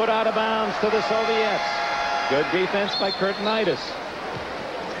off his foot out of bounds to the Soviets. Good defense by Curtinitis.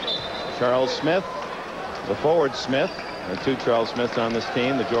 Charles Smith, the forward Smith. There are 2 Charles Smiths on this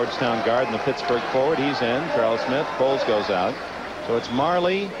team. The Georgetown guard and the Pittsburgh forward. He's in. Charles Smith. Coles goes out. So it's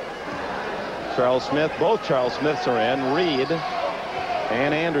Marley, Charles Smith. Both Charles Smiths are in. Reed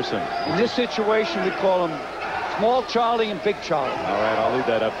and Anderson. In this situation, we call them Small Charlie and Big Charlie. All right, I'll leave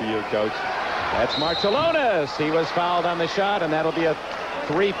that up to you, Coach. That's Marciulionis. He was fouled on the shot, and that'll be a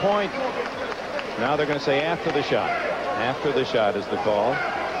 3-point. Now they're going to say after the shot. After the shot is the call.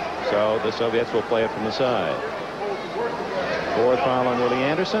 So the Soviets will play it from the side. 4th foul on Willie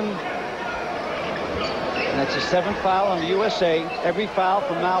Anderson. And that's a 7th foul on the USA. Every foul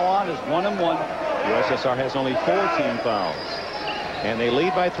from now on is 1 and 1. USSR has only 14 fouls. And they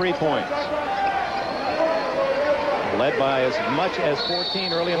lead by 3 points. Led by as much as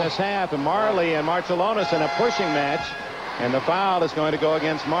 14 early in this half. And Marley and Marciulionis in a pushing match. And the foul is going to go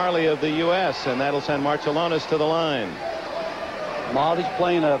against Marley of the U.S. And that'll send Marciulionis to the line. Marley's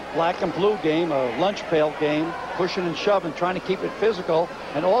playing a black and blue game, a lunch pail game, pushing and shoving, trying to keep it physical,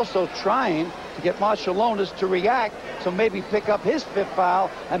 and also trying to get Marciulionis to react, so maybe pick up his 5th foul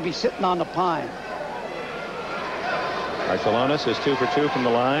and be sitting on the pine. Marciulionis is 2 for 2 from the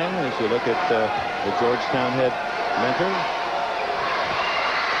line. As you look at the Georgetown head mentor,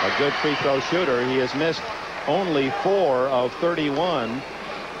 a good free throw shooter. He has missed only 4 of 31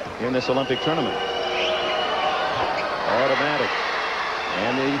 in this Olympic tournament. Automatic.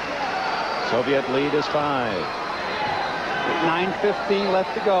 And the Soviet lead is 5. 9:15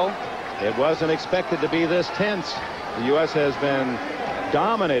 left to go. It wasn't expected to be this tense. The U.S. has been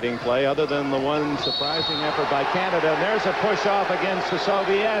dominating play other than the one surprising effort by Canada. And there's a push off against the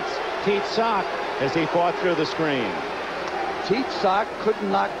Soviets. Teat Sock as he fought through the screen. Teat Sock couldn't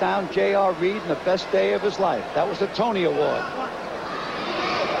knock down J.R. Reed in the best day of his life. That was a Tony Award.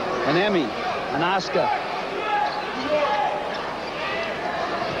 An Emmy. An Oscar.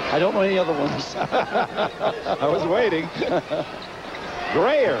 I don't know any other ones. I was waiting.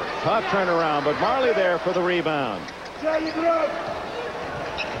 Grayer, tough turnaround, but Marley there for the rebound. There's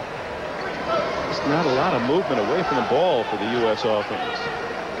not a lot of movement away from the ball for the U.S. offense.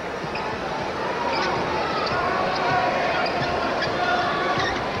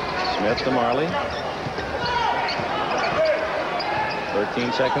 Smith to Marley.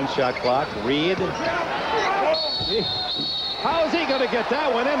 13 seconds shot clock. Reed. How's he going to get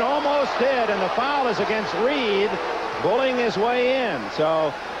that one in? Almost did, and the foul is against Reed, bullying his way in.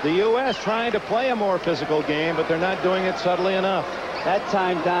 So the U.S. trying to play a more physical game, but they're not doing it subtly enough. That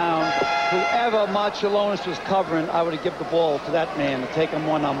time down, whoever Marciulionis was covering, I would have given the ball to that man to take him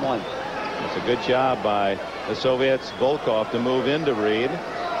one-on-one. It's a good job by the Soviets, Volkov, to move into Reed.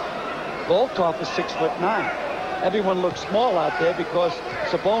 Volkov is 6'9". Everyone looks small out there because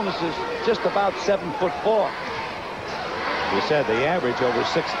Sabonis is just about 7'4". We said they average over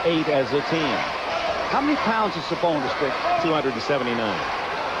 6'8" as a team. How many pounds is Sabonis, Dick? 279.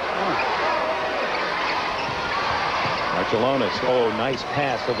 Marciulionis. Oh, nice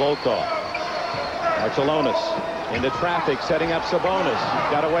pass to Volkov. Marciulionis into traffic, setting up Sabonis.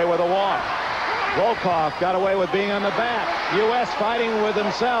 Got away with a walk. Volkov got away with being on the back. U.S. fighting with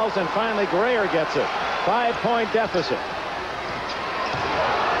themselves, and finally Greer gets it. 5-point deficit.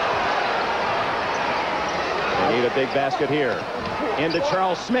 They need a big basket here. Into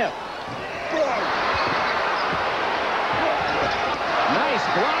Charles Smith. Nice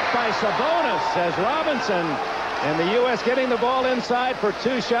block by Sabonis as Robinson, and the U.S. getting the ball inside for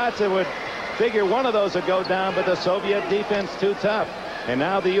 2 shots. It would figure one of those would go down, but the Soviet defense too tough. And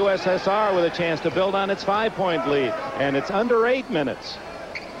now the USSR with a chance to build on its 5-point lead, and it's under 8 minutes.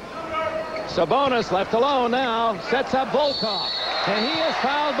 Sabonis left alone now, sets up Volkov, and he is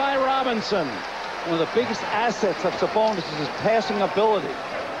fouled by Robinson. One of the biggest assets of Sabonis is his passing ability.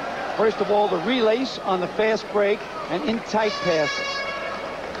 First of all, the relays on the fast break and in tight passes.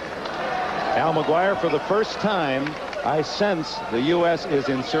 Al McGuire, for the first time, I sense the U.S. is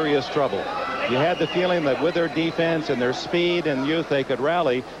in serious trouble. You had the feeling that with their defense and their speed and youth they could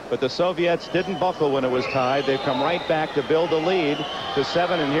rally, but the Soviets didn't buckle when it was tied. They've come right back to build a lead to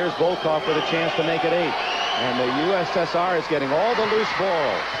 7, and here's Volkov with a chance to make it 8. And the USSR is getting all the loose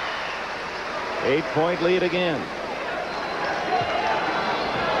balls. 8-point lead again.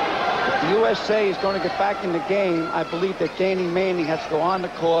 If the USA is going to get back in the game, I believe that Danny Manning has to go on the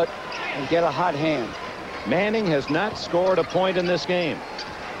court and get a hot hand. Manning has not scored a point in this game.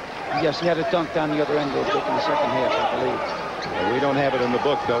 Yes, he had a dunk down the other end of the in the second half, I believe. Well, we don't have it in the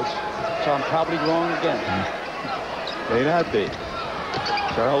book, Coach. So I'm probably wrong again. May not be.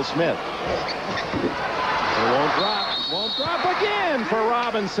 Charles Smith. It won't drop again for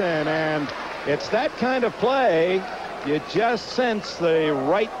Robinson, and it's that kind of play. You just sense the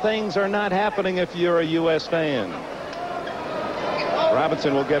right things are not happening if you're a U.S. fan.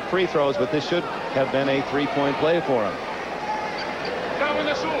 Robinson will get free throws, but this should have been a 3-point play for him.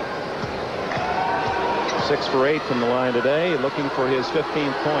 6 for 8 from the line today, looking for his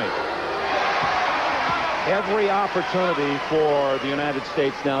 15th point. Every opportunity for the United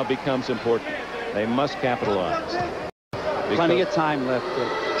States now becomes important. They must capitalize. Plenty of time left.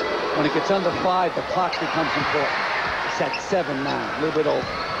 When it gets under 5, the clock becomes important. It's at 7 now, a little bit over.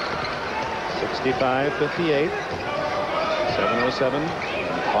 65-58. 7:07.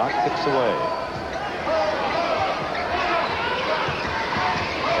 And the clock ticks away.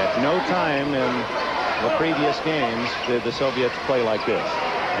 At no time in the previous games did the Soviets play like this,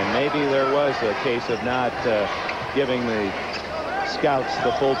 and maybe there was a case of not giving the scouts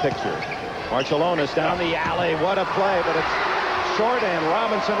the full picture. Marciulionis down the alley, what a play, but it's short and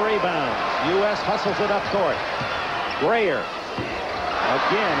Robinson rebounds. U.S. hustles it up court. Greer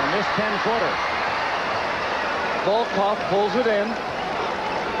again in this 10-footer. Volkov pulls it in.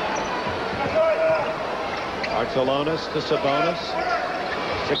 Marciulionis to Sabonis.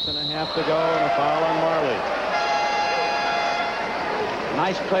 6.5 to go, and a foul on Marley.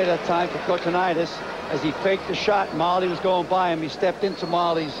 Nice play that time for Kotanaitis as he faked the shot. Marley was going by him. He stepped into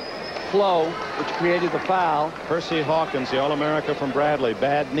Marley's flow, which created the foul. Percy Hawkins, the All-America from Bradley.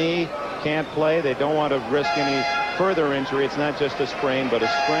 Bad knee, can't play. They don't want to risk any further injury. It's not just a sprain, but a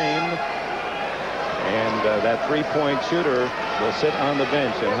strain. And that 3-point shooter will sit on the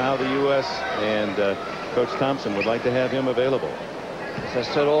bench, and how the U.S. and Coach Thompson would like to have him available. As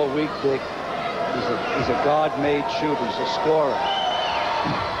I said all week, Dick, he's a God-made shooter. He's a scorer.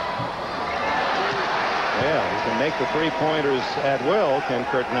 Yeah, he can make the 3-pointers at will. Ken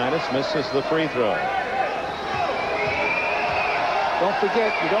Kotanaitis misses the free throw. Don't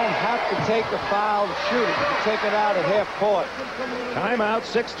forget, you don't have to take a foul to shoot it. You can take it out at half court. Timeout,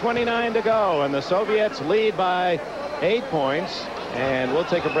 6:29 to go, and the Soviets lead by 8 points. And we'll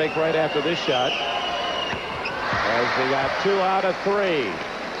take a break right after this shot, as they got 2 out of 3.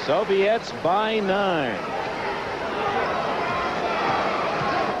 Soviets by 9.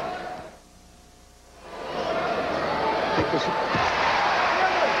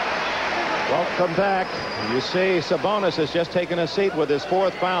 Welcome back. You see Sabonis has just taken a seat with his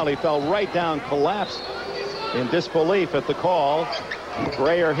 4th foul. He fell right down, collapsed in disbelief at the call.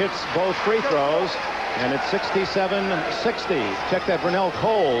 Greer hits both free throws, and it's 67-60. Check that. Brunel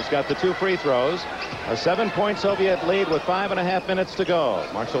Coles got the 2 free throws. A 7-point Soviet lead with 5.5 minutes to go.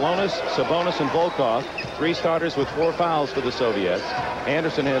 Marciulionis, Sabonis, and Volkov, 3 starters with 4 fouls for the Soviets.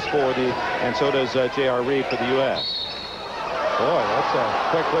 Anderson has 4, and so does J.R. Reed for the U.S. Boy, that's a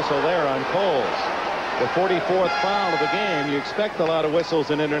quick whistle there on Coles. The 44th foul of the game. You expect a lot of whistles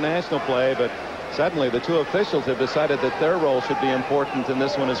in international play, but suddenly the 2 officials have decided that their role should be important in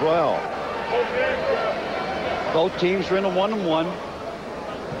this one as well. Both teams are in a 1-on-1.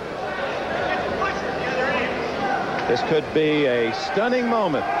 This could be a stunning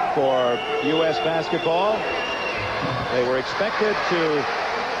moment for U.S. basketball. They were expected to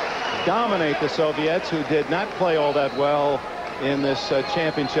dominate the Soviets, who did not play all that well in this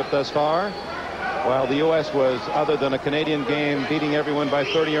championship thus far, while the U.S. was, other than a Canadian game, beating everyone by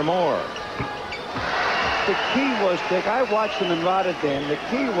 30 or more. The key was, Dick, I watched them in Rotterdam. The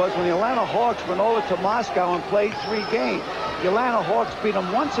key was when the Atlanta Hawks went over to Moscow and played 3 games. The Atlanta Hawks beat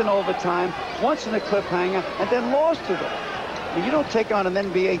them once in overtime, once in a cliffhanger, and then lost to them. I mean, you don't take on an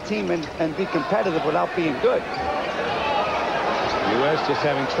NBA team and be competitive without being good. U.S. just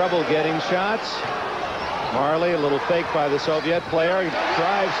having trouble getting shots. Marley, a little fake by the Soviet player. He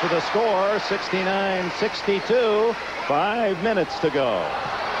drives for the score, 69-62. 5 minutes to go.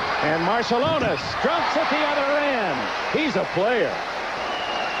 And Marciulionis drums at the other end. He's a player.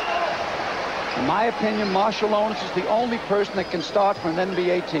 In my opinion, Marciulionis is the only person that can start for an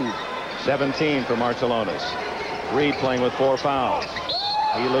NBA team. 17 for Marciulionis. Reed playing with 4 fouls.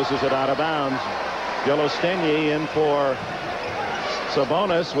 He loses it out of bounds. Yelosteny in for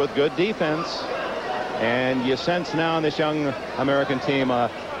Sabonis with good defense. And you sense now in this young American team a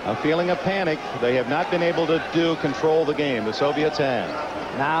feeling of panic. They have not been able to control the game. The Soviets have.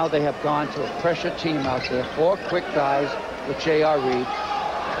 Now they have gone to a pressure team out there. 4 quick guys with J.R. Reed.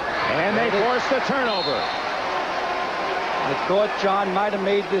 And they force the turnover. I thought John might have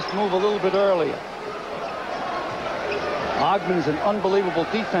made this move a little bit earlier. Ogman is an unbelievable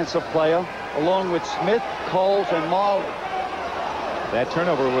defensive player, along with Smith, Coles, and Marley. That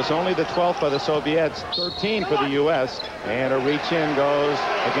turnover was only the 12th by the Soviets, 13 for the U.S., and a reach-in goes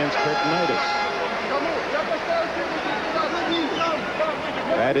against Curtinitis.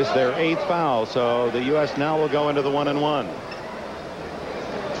 That is their 8th foul, so the U.S. now will go into the 1-and-1.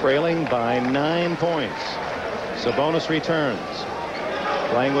 Trailing by 9 points. Sabonis returns,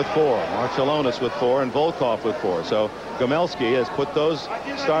 playing with 4. Marciulionis with 4 and Volkov with 4. So Gomelski has put those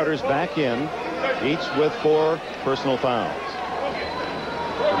starters back in, each with 4 personal fouls.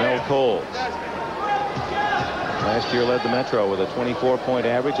 Mel Coles last year led the Metro with a 24-point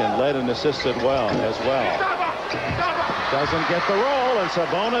average and led and assisted well as well. Doesn't get the roll, and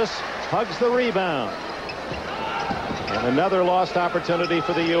Sabonis hugs the rebound. And another lost opportunity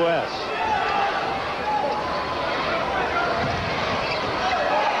for the U.S.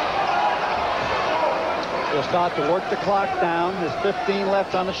 They'll start to work the clock down. There's 15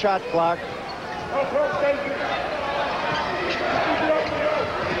 left on the shot clock.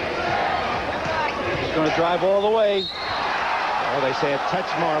 He's going to drive all the way. Oh, they say it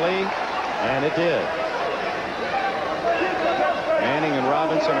touched Marley, and it did. Manning and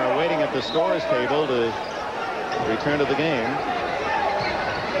Robinson are waiting at the scorer's table to return to the game.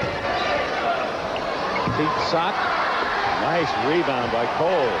 Deep sock. Nice rebound by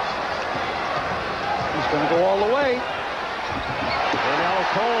Coles. He's going to go all the way. Darnell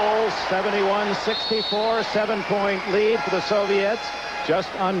Coles, 71-64, 7-point lead for the Soviets,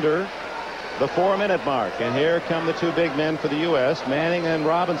 just under the 4-minute mark. And here come the 2 big men for the U.S., Manning and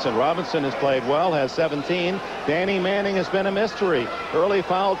Robinson. Robinson has played well, has 17. Danny Manning has been a mystery. Early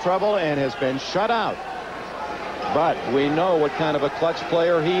foul trouble and has been shut out. But we know what kind of a clutch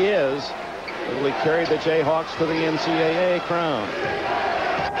player he is. He carried the Jayhawks to the NCAA crown.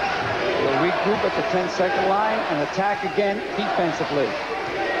 They'll regroup at the 10-second line and attack again defensively.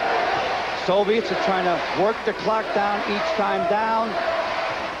 Soviets are trying to work the clock down each time down,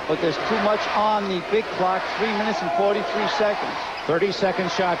 but there's too much on the big clock. 3 minutes and 43 seconds.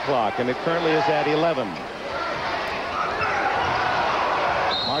 30-second shot clock, and it currently is at 11.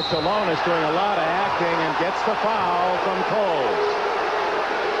 Marciulionis doing a lot of acting and gets the foul from Coles.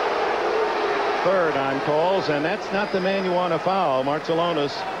 3rd on Coles, and that's not the man you want to foul.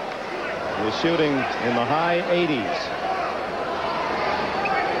 Marciulionis is shooting in the high 80s.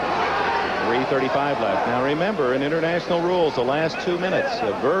 3:35 left. Now remember, in international rules, the last 2 minutes,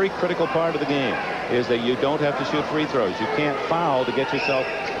 a very critical part of the game is that you don't have to shoot free throws. You can't foul to get yourself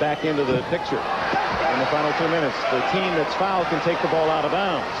back into the picture. In the final 2 minutes, the team that's fouled can take the ball out of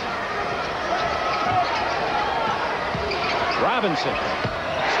bounds. Robinson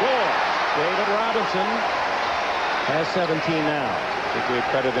scores. David Robinson has 17 now. I think we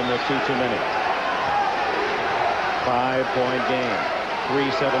credit him with too many. 5-point game.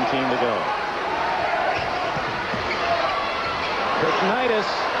 3:17 to go. Curtinitis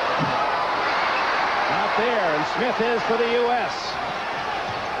out there, and Smith is for the U.S.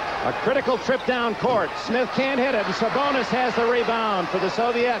 A critical trip down court. Smith can't hit it, and Sabonis has the rebound for the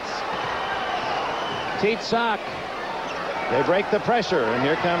Soviets. Teat-Sock. They break the pressure, and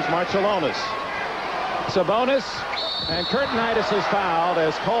here comes Marciulionis. Sabonis, And Curtinitis is fouled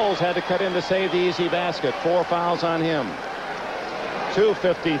as Coles had to cut in to save the easy basket. 4 fouls on him.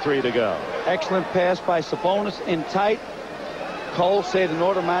 2:53 to go. Excellent pass by Sabonis in tight. Cole saved an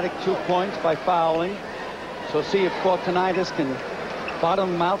automatic 2 points by fouling. So see if Curtinitis can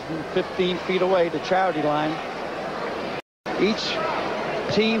bottom him out from 15 feet away, the charity line. Each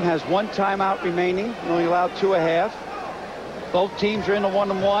team has 1 timeout remaining. You're only allowed 2.5. Both teams are in a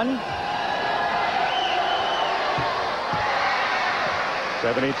 1-on-1.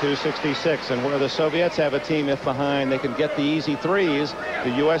 72-66, and where the Soviets have a team if behind, they can get the easy threes.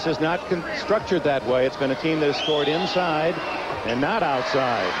 The U.S. is not structured that way. It's been a team that has scored inside and not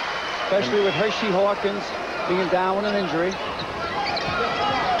outside. Especially with Hershey Hawkins being down with an injury.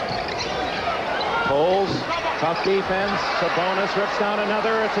 Coles, tough defense. Sabonis rips down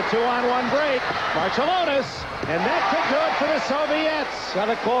another. It's a 2-on-1 break. Marciulionis, and that could do it for the Soviets. Got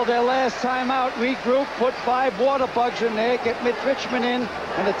to call their last timeout, regroup, put 5 water bugs in there, get Mitch Richmond in,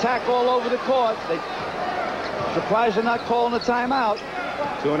 and attack all over the court. They surprised they're not calling a timeout.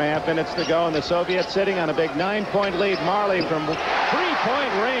 2.5 minutes to go, and the Soviets sitting on a big 9-point lead. Marley from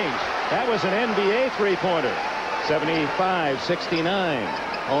 3-point range. That was an NBA three-pointer. 75-69.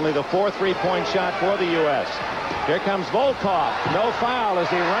 Only the 4th three-point shot for the U.S. Here comes Volkov. No foul as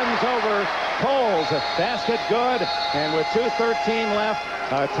he runs over Coles. Basket good. And with 2:13 left,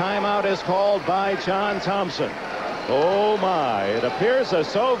 a timeout is called by John Thompson. Oh, my. It appears the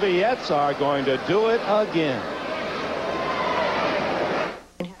Soviets are going to do it again.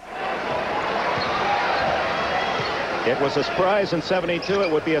 It was a surprise in 72. It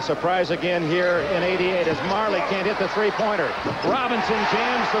would be a surprise again here in 88 as Marley can't hit the three-pointer. Robinson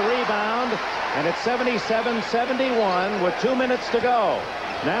jams the rebound, and it's 77-71 with 2 minutes to go.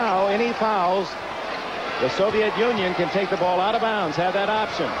 Now, any fouls, the Soviet Union can take the ball out of bounds, have that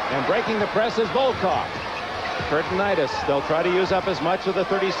option. And breaking the press is Volkov. Curtinitis, they'll try to use up as much of the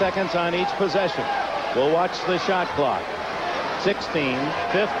 30 seconds on each possession. We'll watch the shot clock. 16,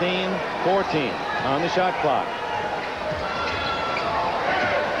 15, 14 on the shot clock.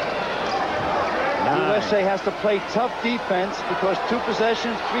 USA has to play tough defense because 2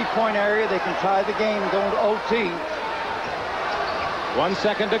 possessions, 3-point area. They can tie the game and go into OT. 1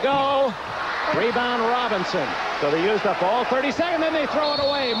 second to go. Rebound Robinson. So they used up all 30 seconds, then they throw it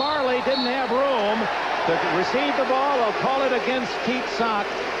away. Marley didn't have room to receive the ball. They'll call it against Keith Sock.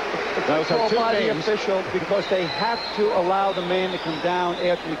 Those are 2 by the official because they have to allow the man to come down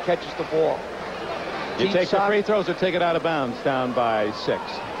after he catches the ball. You take the free throws or take it out of bounds down by 6.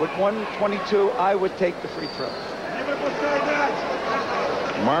 With 1:22, I would take the free throws.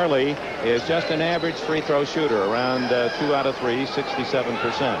 Marley is just an average free throw shooter, around 2 out of 3,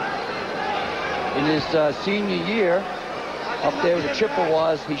 67%. In his senior year, up there with the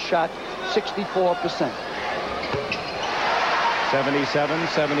Chippewas, he shot 64%.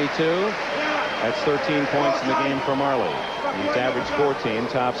 77-72. That's 13 points in the game for Marley. He's averaged 14,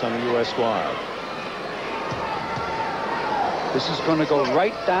 tops on the U.S. squad. This is going to go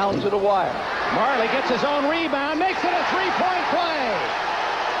right down to the wire. Marley gets his own rebound, makes it a 3-point play.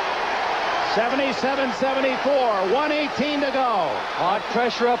 77-74, 1:18 to go. Hard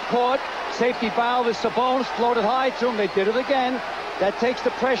pressure up court. Safety foul with Sabonis, floated high to him. They did it again. That takes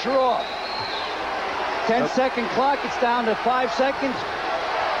the pressure off. 10-second clock. It's down to 5 seconds.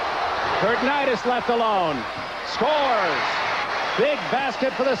 Curtinitis left alone. Scores. Big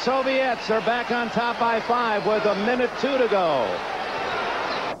basket for the Soviets. They're back on top by 5 with 1:02 to go.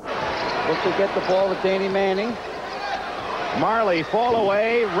 Look to get the ball to Danny Manning. Marley fall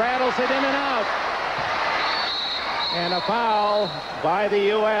away, rattles it in and out. And a foul by the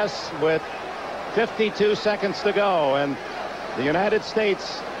U.S. with 52 seconds to go. And the United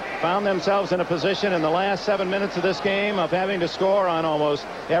States found themselves in a position in the last 7 minutes of this game of having to score on almost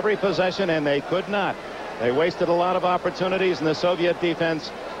every possession, and they could not. They wasted a lot of opportunities, and the Soviet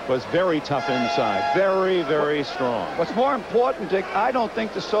defense was very tough inside. Very, very strong. What's more important, Dick, I don't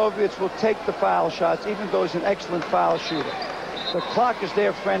think the Soviets will take the foul shots, even though he's an excellent foul shooter. The clock is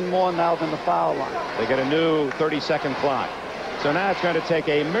their friend more now than the foul line. They get a new 30-second clock. So now it's going to take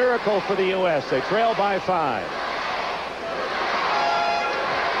a miracle for the U.S. They trail by 5.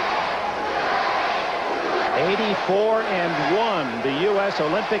 84-1, the U.S.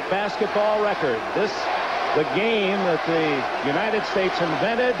 Olympic basketball record. The game that the United States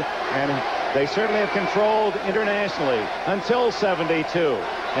invented, and they certainly have controlled internationally until 72.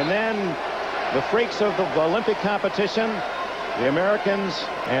 And then the freaks of the Olympic competition, the Americans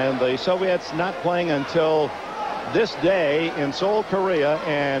and the Soviets not playing until this day in Seoul, Korea,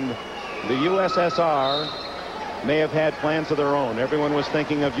 and the USSR may have had plans of their own. Everyone was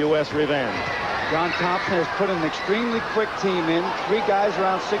thinking of U.S. revenge. John Thompson has put an extremely quick team in. 3 guys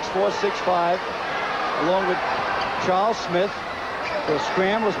around 6'4", 6'5", along with Charles Smith. They'll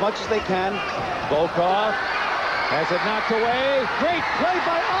scramble as much as they can. Volkov has it knocked away. Great play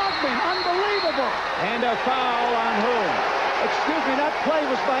by Ogman. Unbelievable. And a foul on whom? Excuse me, that play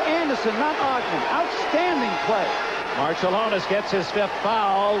was by Anderson, not Ogman. Outstanding play. Marciulionis gets his 5th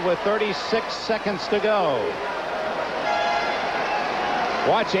foul with 36 seconds to go.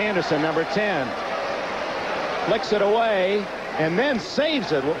 Watch Anderson, number 10. Flicks it away and then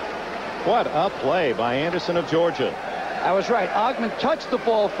saves it. What a play by Anderson of Georgia. I was right. Ogman touched the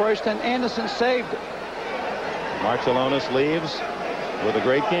ball first and Anderson saved it. Marciulionis leaves with a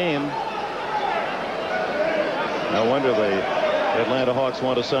great game. No wonder the Atlanta Hawks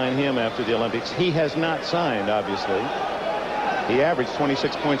want to sign him after the Olympics. He has not signed, obviously. He averaged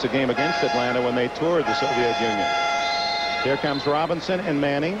 26 points a game against Atlanta when they toured the Soviet Union. Here comes Robinson and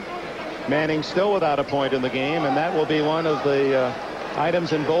Manning. Manning still without a point in the game, and that will be one of the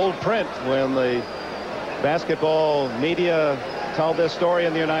items in bold print when the basketball media tell this story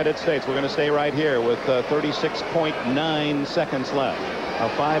in the United States. We're going to stay right here with 36.9 seconds left. A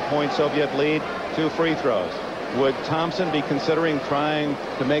 5-point Soviet lead, 2 free throws. Would Thompson be considering trying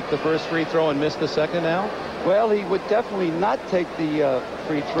to make the first free throw and miss the second, Al? Well, he would definitely not take the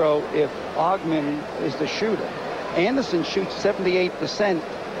free throw if Ogman is the shooter. Anderson shoots 78%.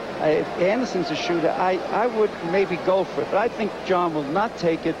 If Anderson's a shooter, I would maybe go for it. But I think John will not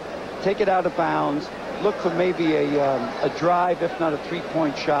take it out of bounds, look for maybe a drive, if not a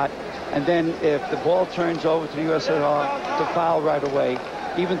 3-point shot. And then if the ball turns over to the USSR, to foul right away,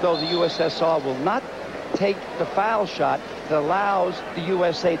 even though the USSR will not take the foul shot, that allows the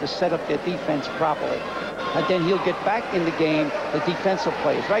USA to set up their defense properly. And then he'll get back in the game, the defensive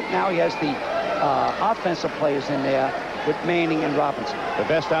players. Right now he has the offensive players in there with Manning and Robinson. The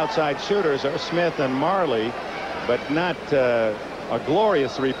best outside shooters are Smith and Marley, but not a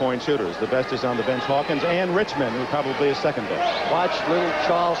glorious 3-point shooters. The best is on the bench, Hawkins and Richmond, who probably is second best. Watch little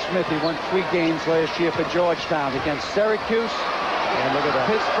Charles Smith. He won 3 games last year for Georgetown against Syracuse, and look at that,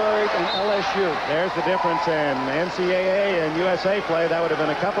 Pittsburgh, and LSU. There's the difference in NCAA and USA play. That would have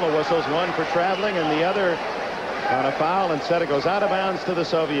been a couple of whistles, one for traveling and the other on a foul. Instead, it goes out of bounds to the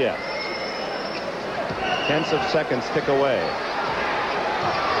Soviets. Tenths of seconds tick away.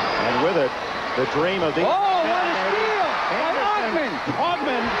 And with it, the dream of the... Oh, what a steal! Ogman!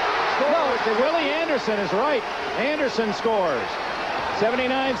 Ogman scores. Willie Anderson is right. Anderson scores.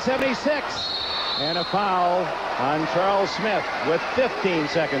 79-76. And a foul on Charles Smith with 15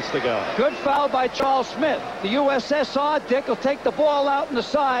 seconds to go. Good foul by Charles Smith. The USSR, Dick, will take the ball out in the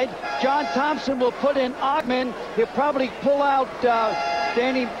side. John Thompson will put in Ogman. He'll probably pull out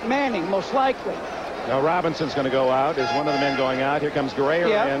Danny Manning, most likely. Now Robinson's going to go out. Is one of the men going out? Here comes Grayer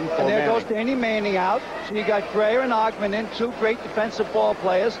in for and there Manning. Goes Danny Manning out. So you got Grayer and Ogman in, 2 great defensive ball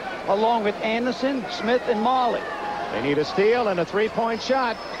players, along with Anderson, Smith, and Marley. They need a steal and a 3-point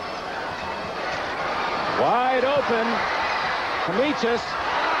shot. Wide open. Kamichis.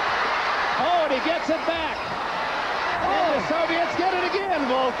 Oh, and he gets it back. And the Soviets get it again,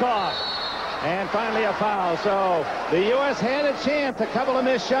 Volkov. And finally a foul. So the U.S. had a chance, a couple of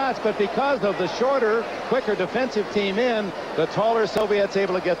missed shots, but because of the shorter, quicker defensive team in, the taller Soviets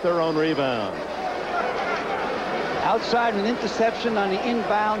able to get their own rebound. Outside an interception on the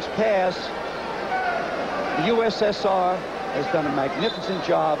inbounds pass, the USSR has done a magnificent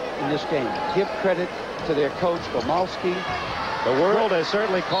job in this game. Give credit to their coach, Gomalski. The world has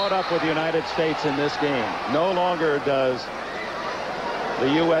certainly caught up with the United States in this game. No longer does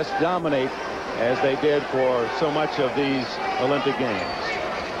the U.S. dominate as they did for so much of these Olympic Games.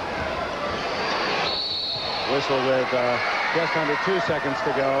 Whistle with just under 2 seconds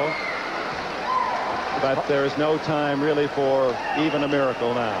to go. But there is no time really for even a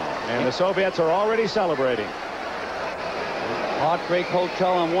miracle now. And the Soviets are already celebrating. Heartbreak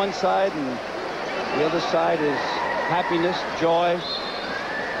Hotel on one side, and the other side is happiness, joy.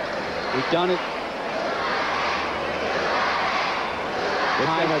 We've done it. It's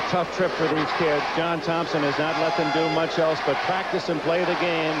been a tough trip for these kids. John Thompson has not let them do much else but practice and play the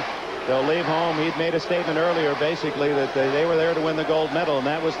game. They'll leave home. He'd made a statement earlier, basically, that they were there to win the gold medal, and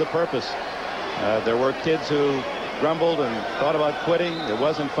that was the purpose. There were kids who grumbled and thought about quitting. It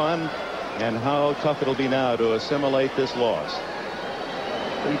wasn't fun. And how tough it'll be now to assimilate this loss.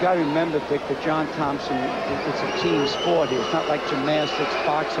 You got to remember, Dick, that John Thompson, it's a team sport here. It's not like gymnastics,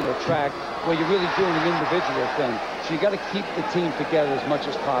 boxing, or track, where you're really doing an individual thing. So you got to keep the team together as much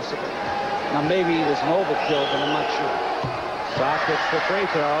as possible. Now, maybe there's an overkill, but I'm not sure. Sock gets the free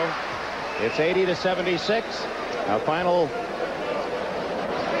throw. It's 80-76.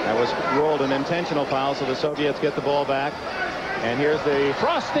 Now, That was ruled an intentional foul, so the Soviets get the ball back. And here's the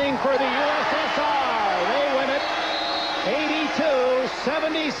frosting for the USSR. They win it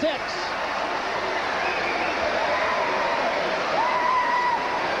 82-76.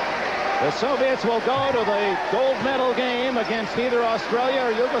 The Soviets will go to the gold medal game against either Australia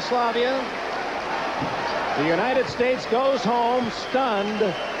or Yugoslavia. The United States goes home stunned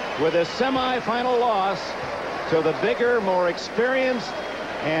with a semi-final loss to the bigger, more experienced,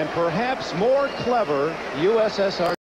 and perhaps more clever USSR.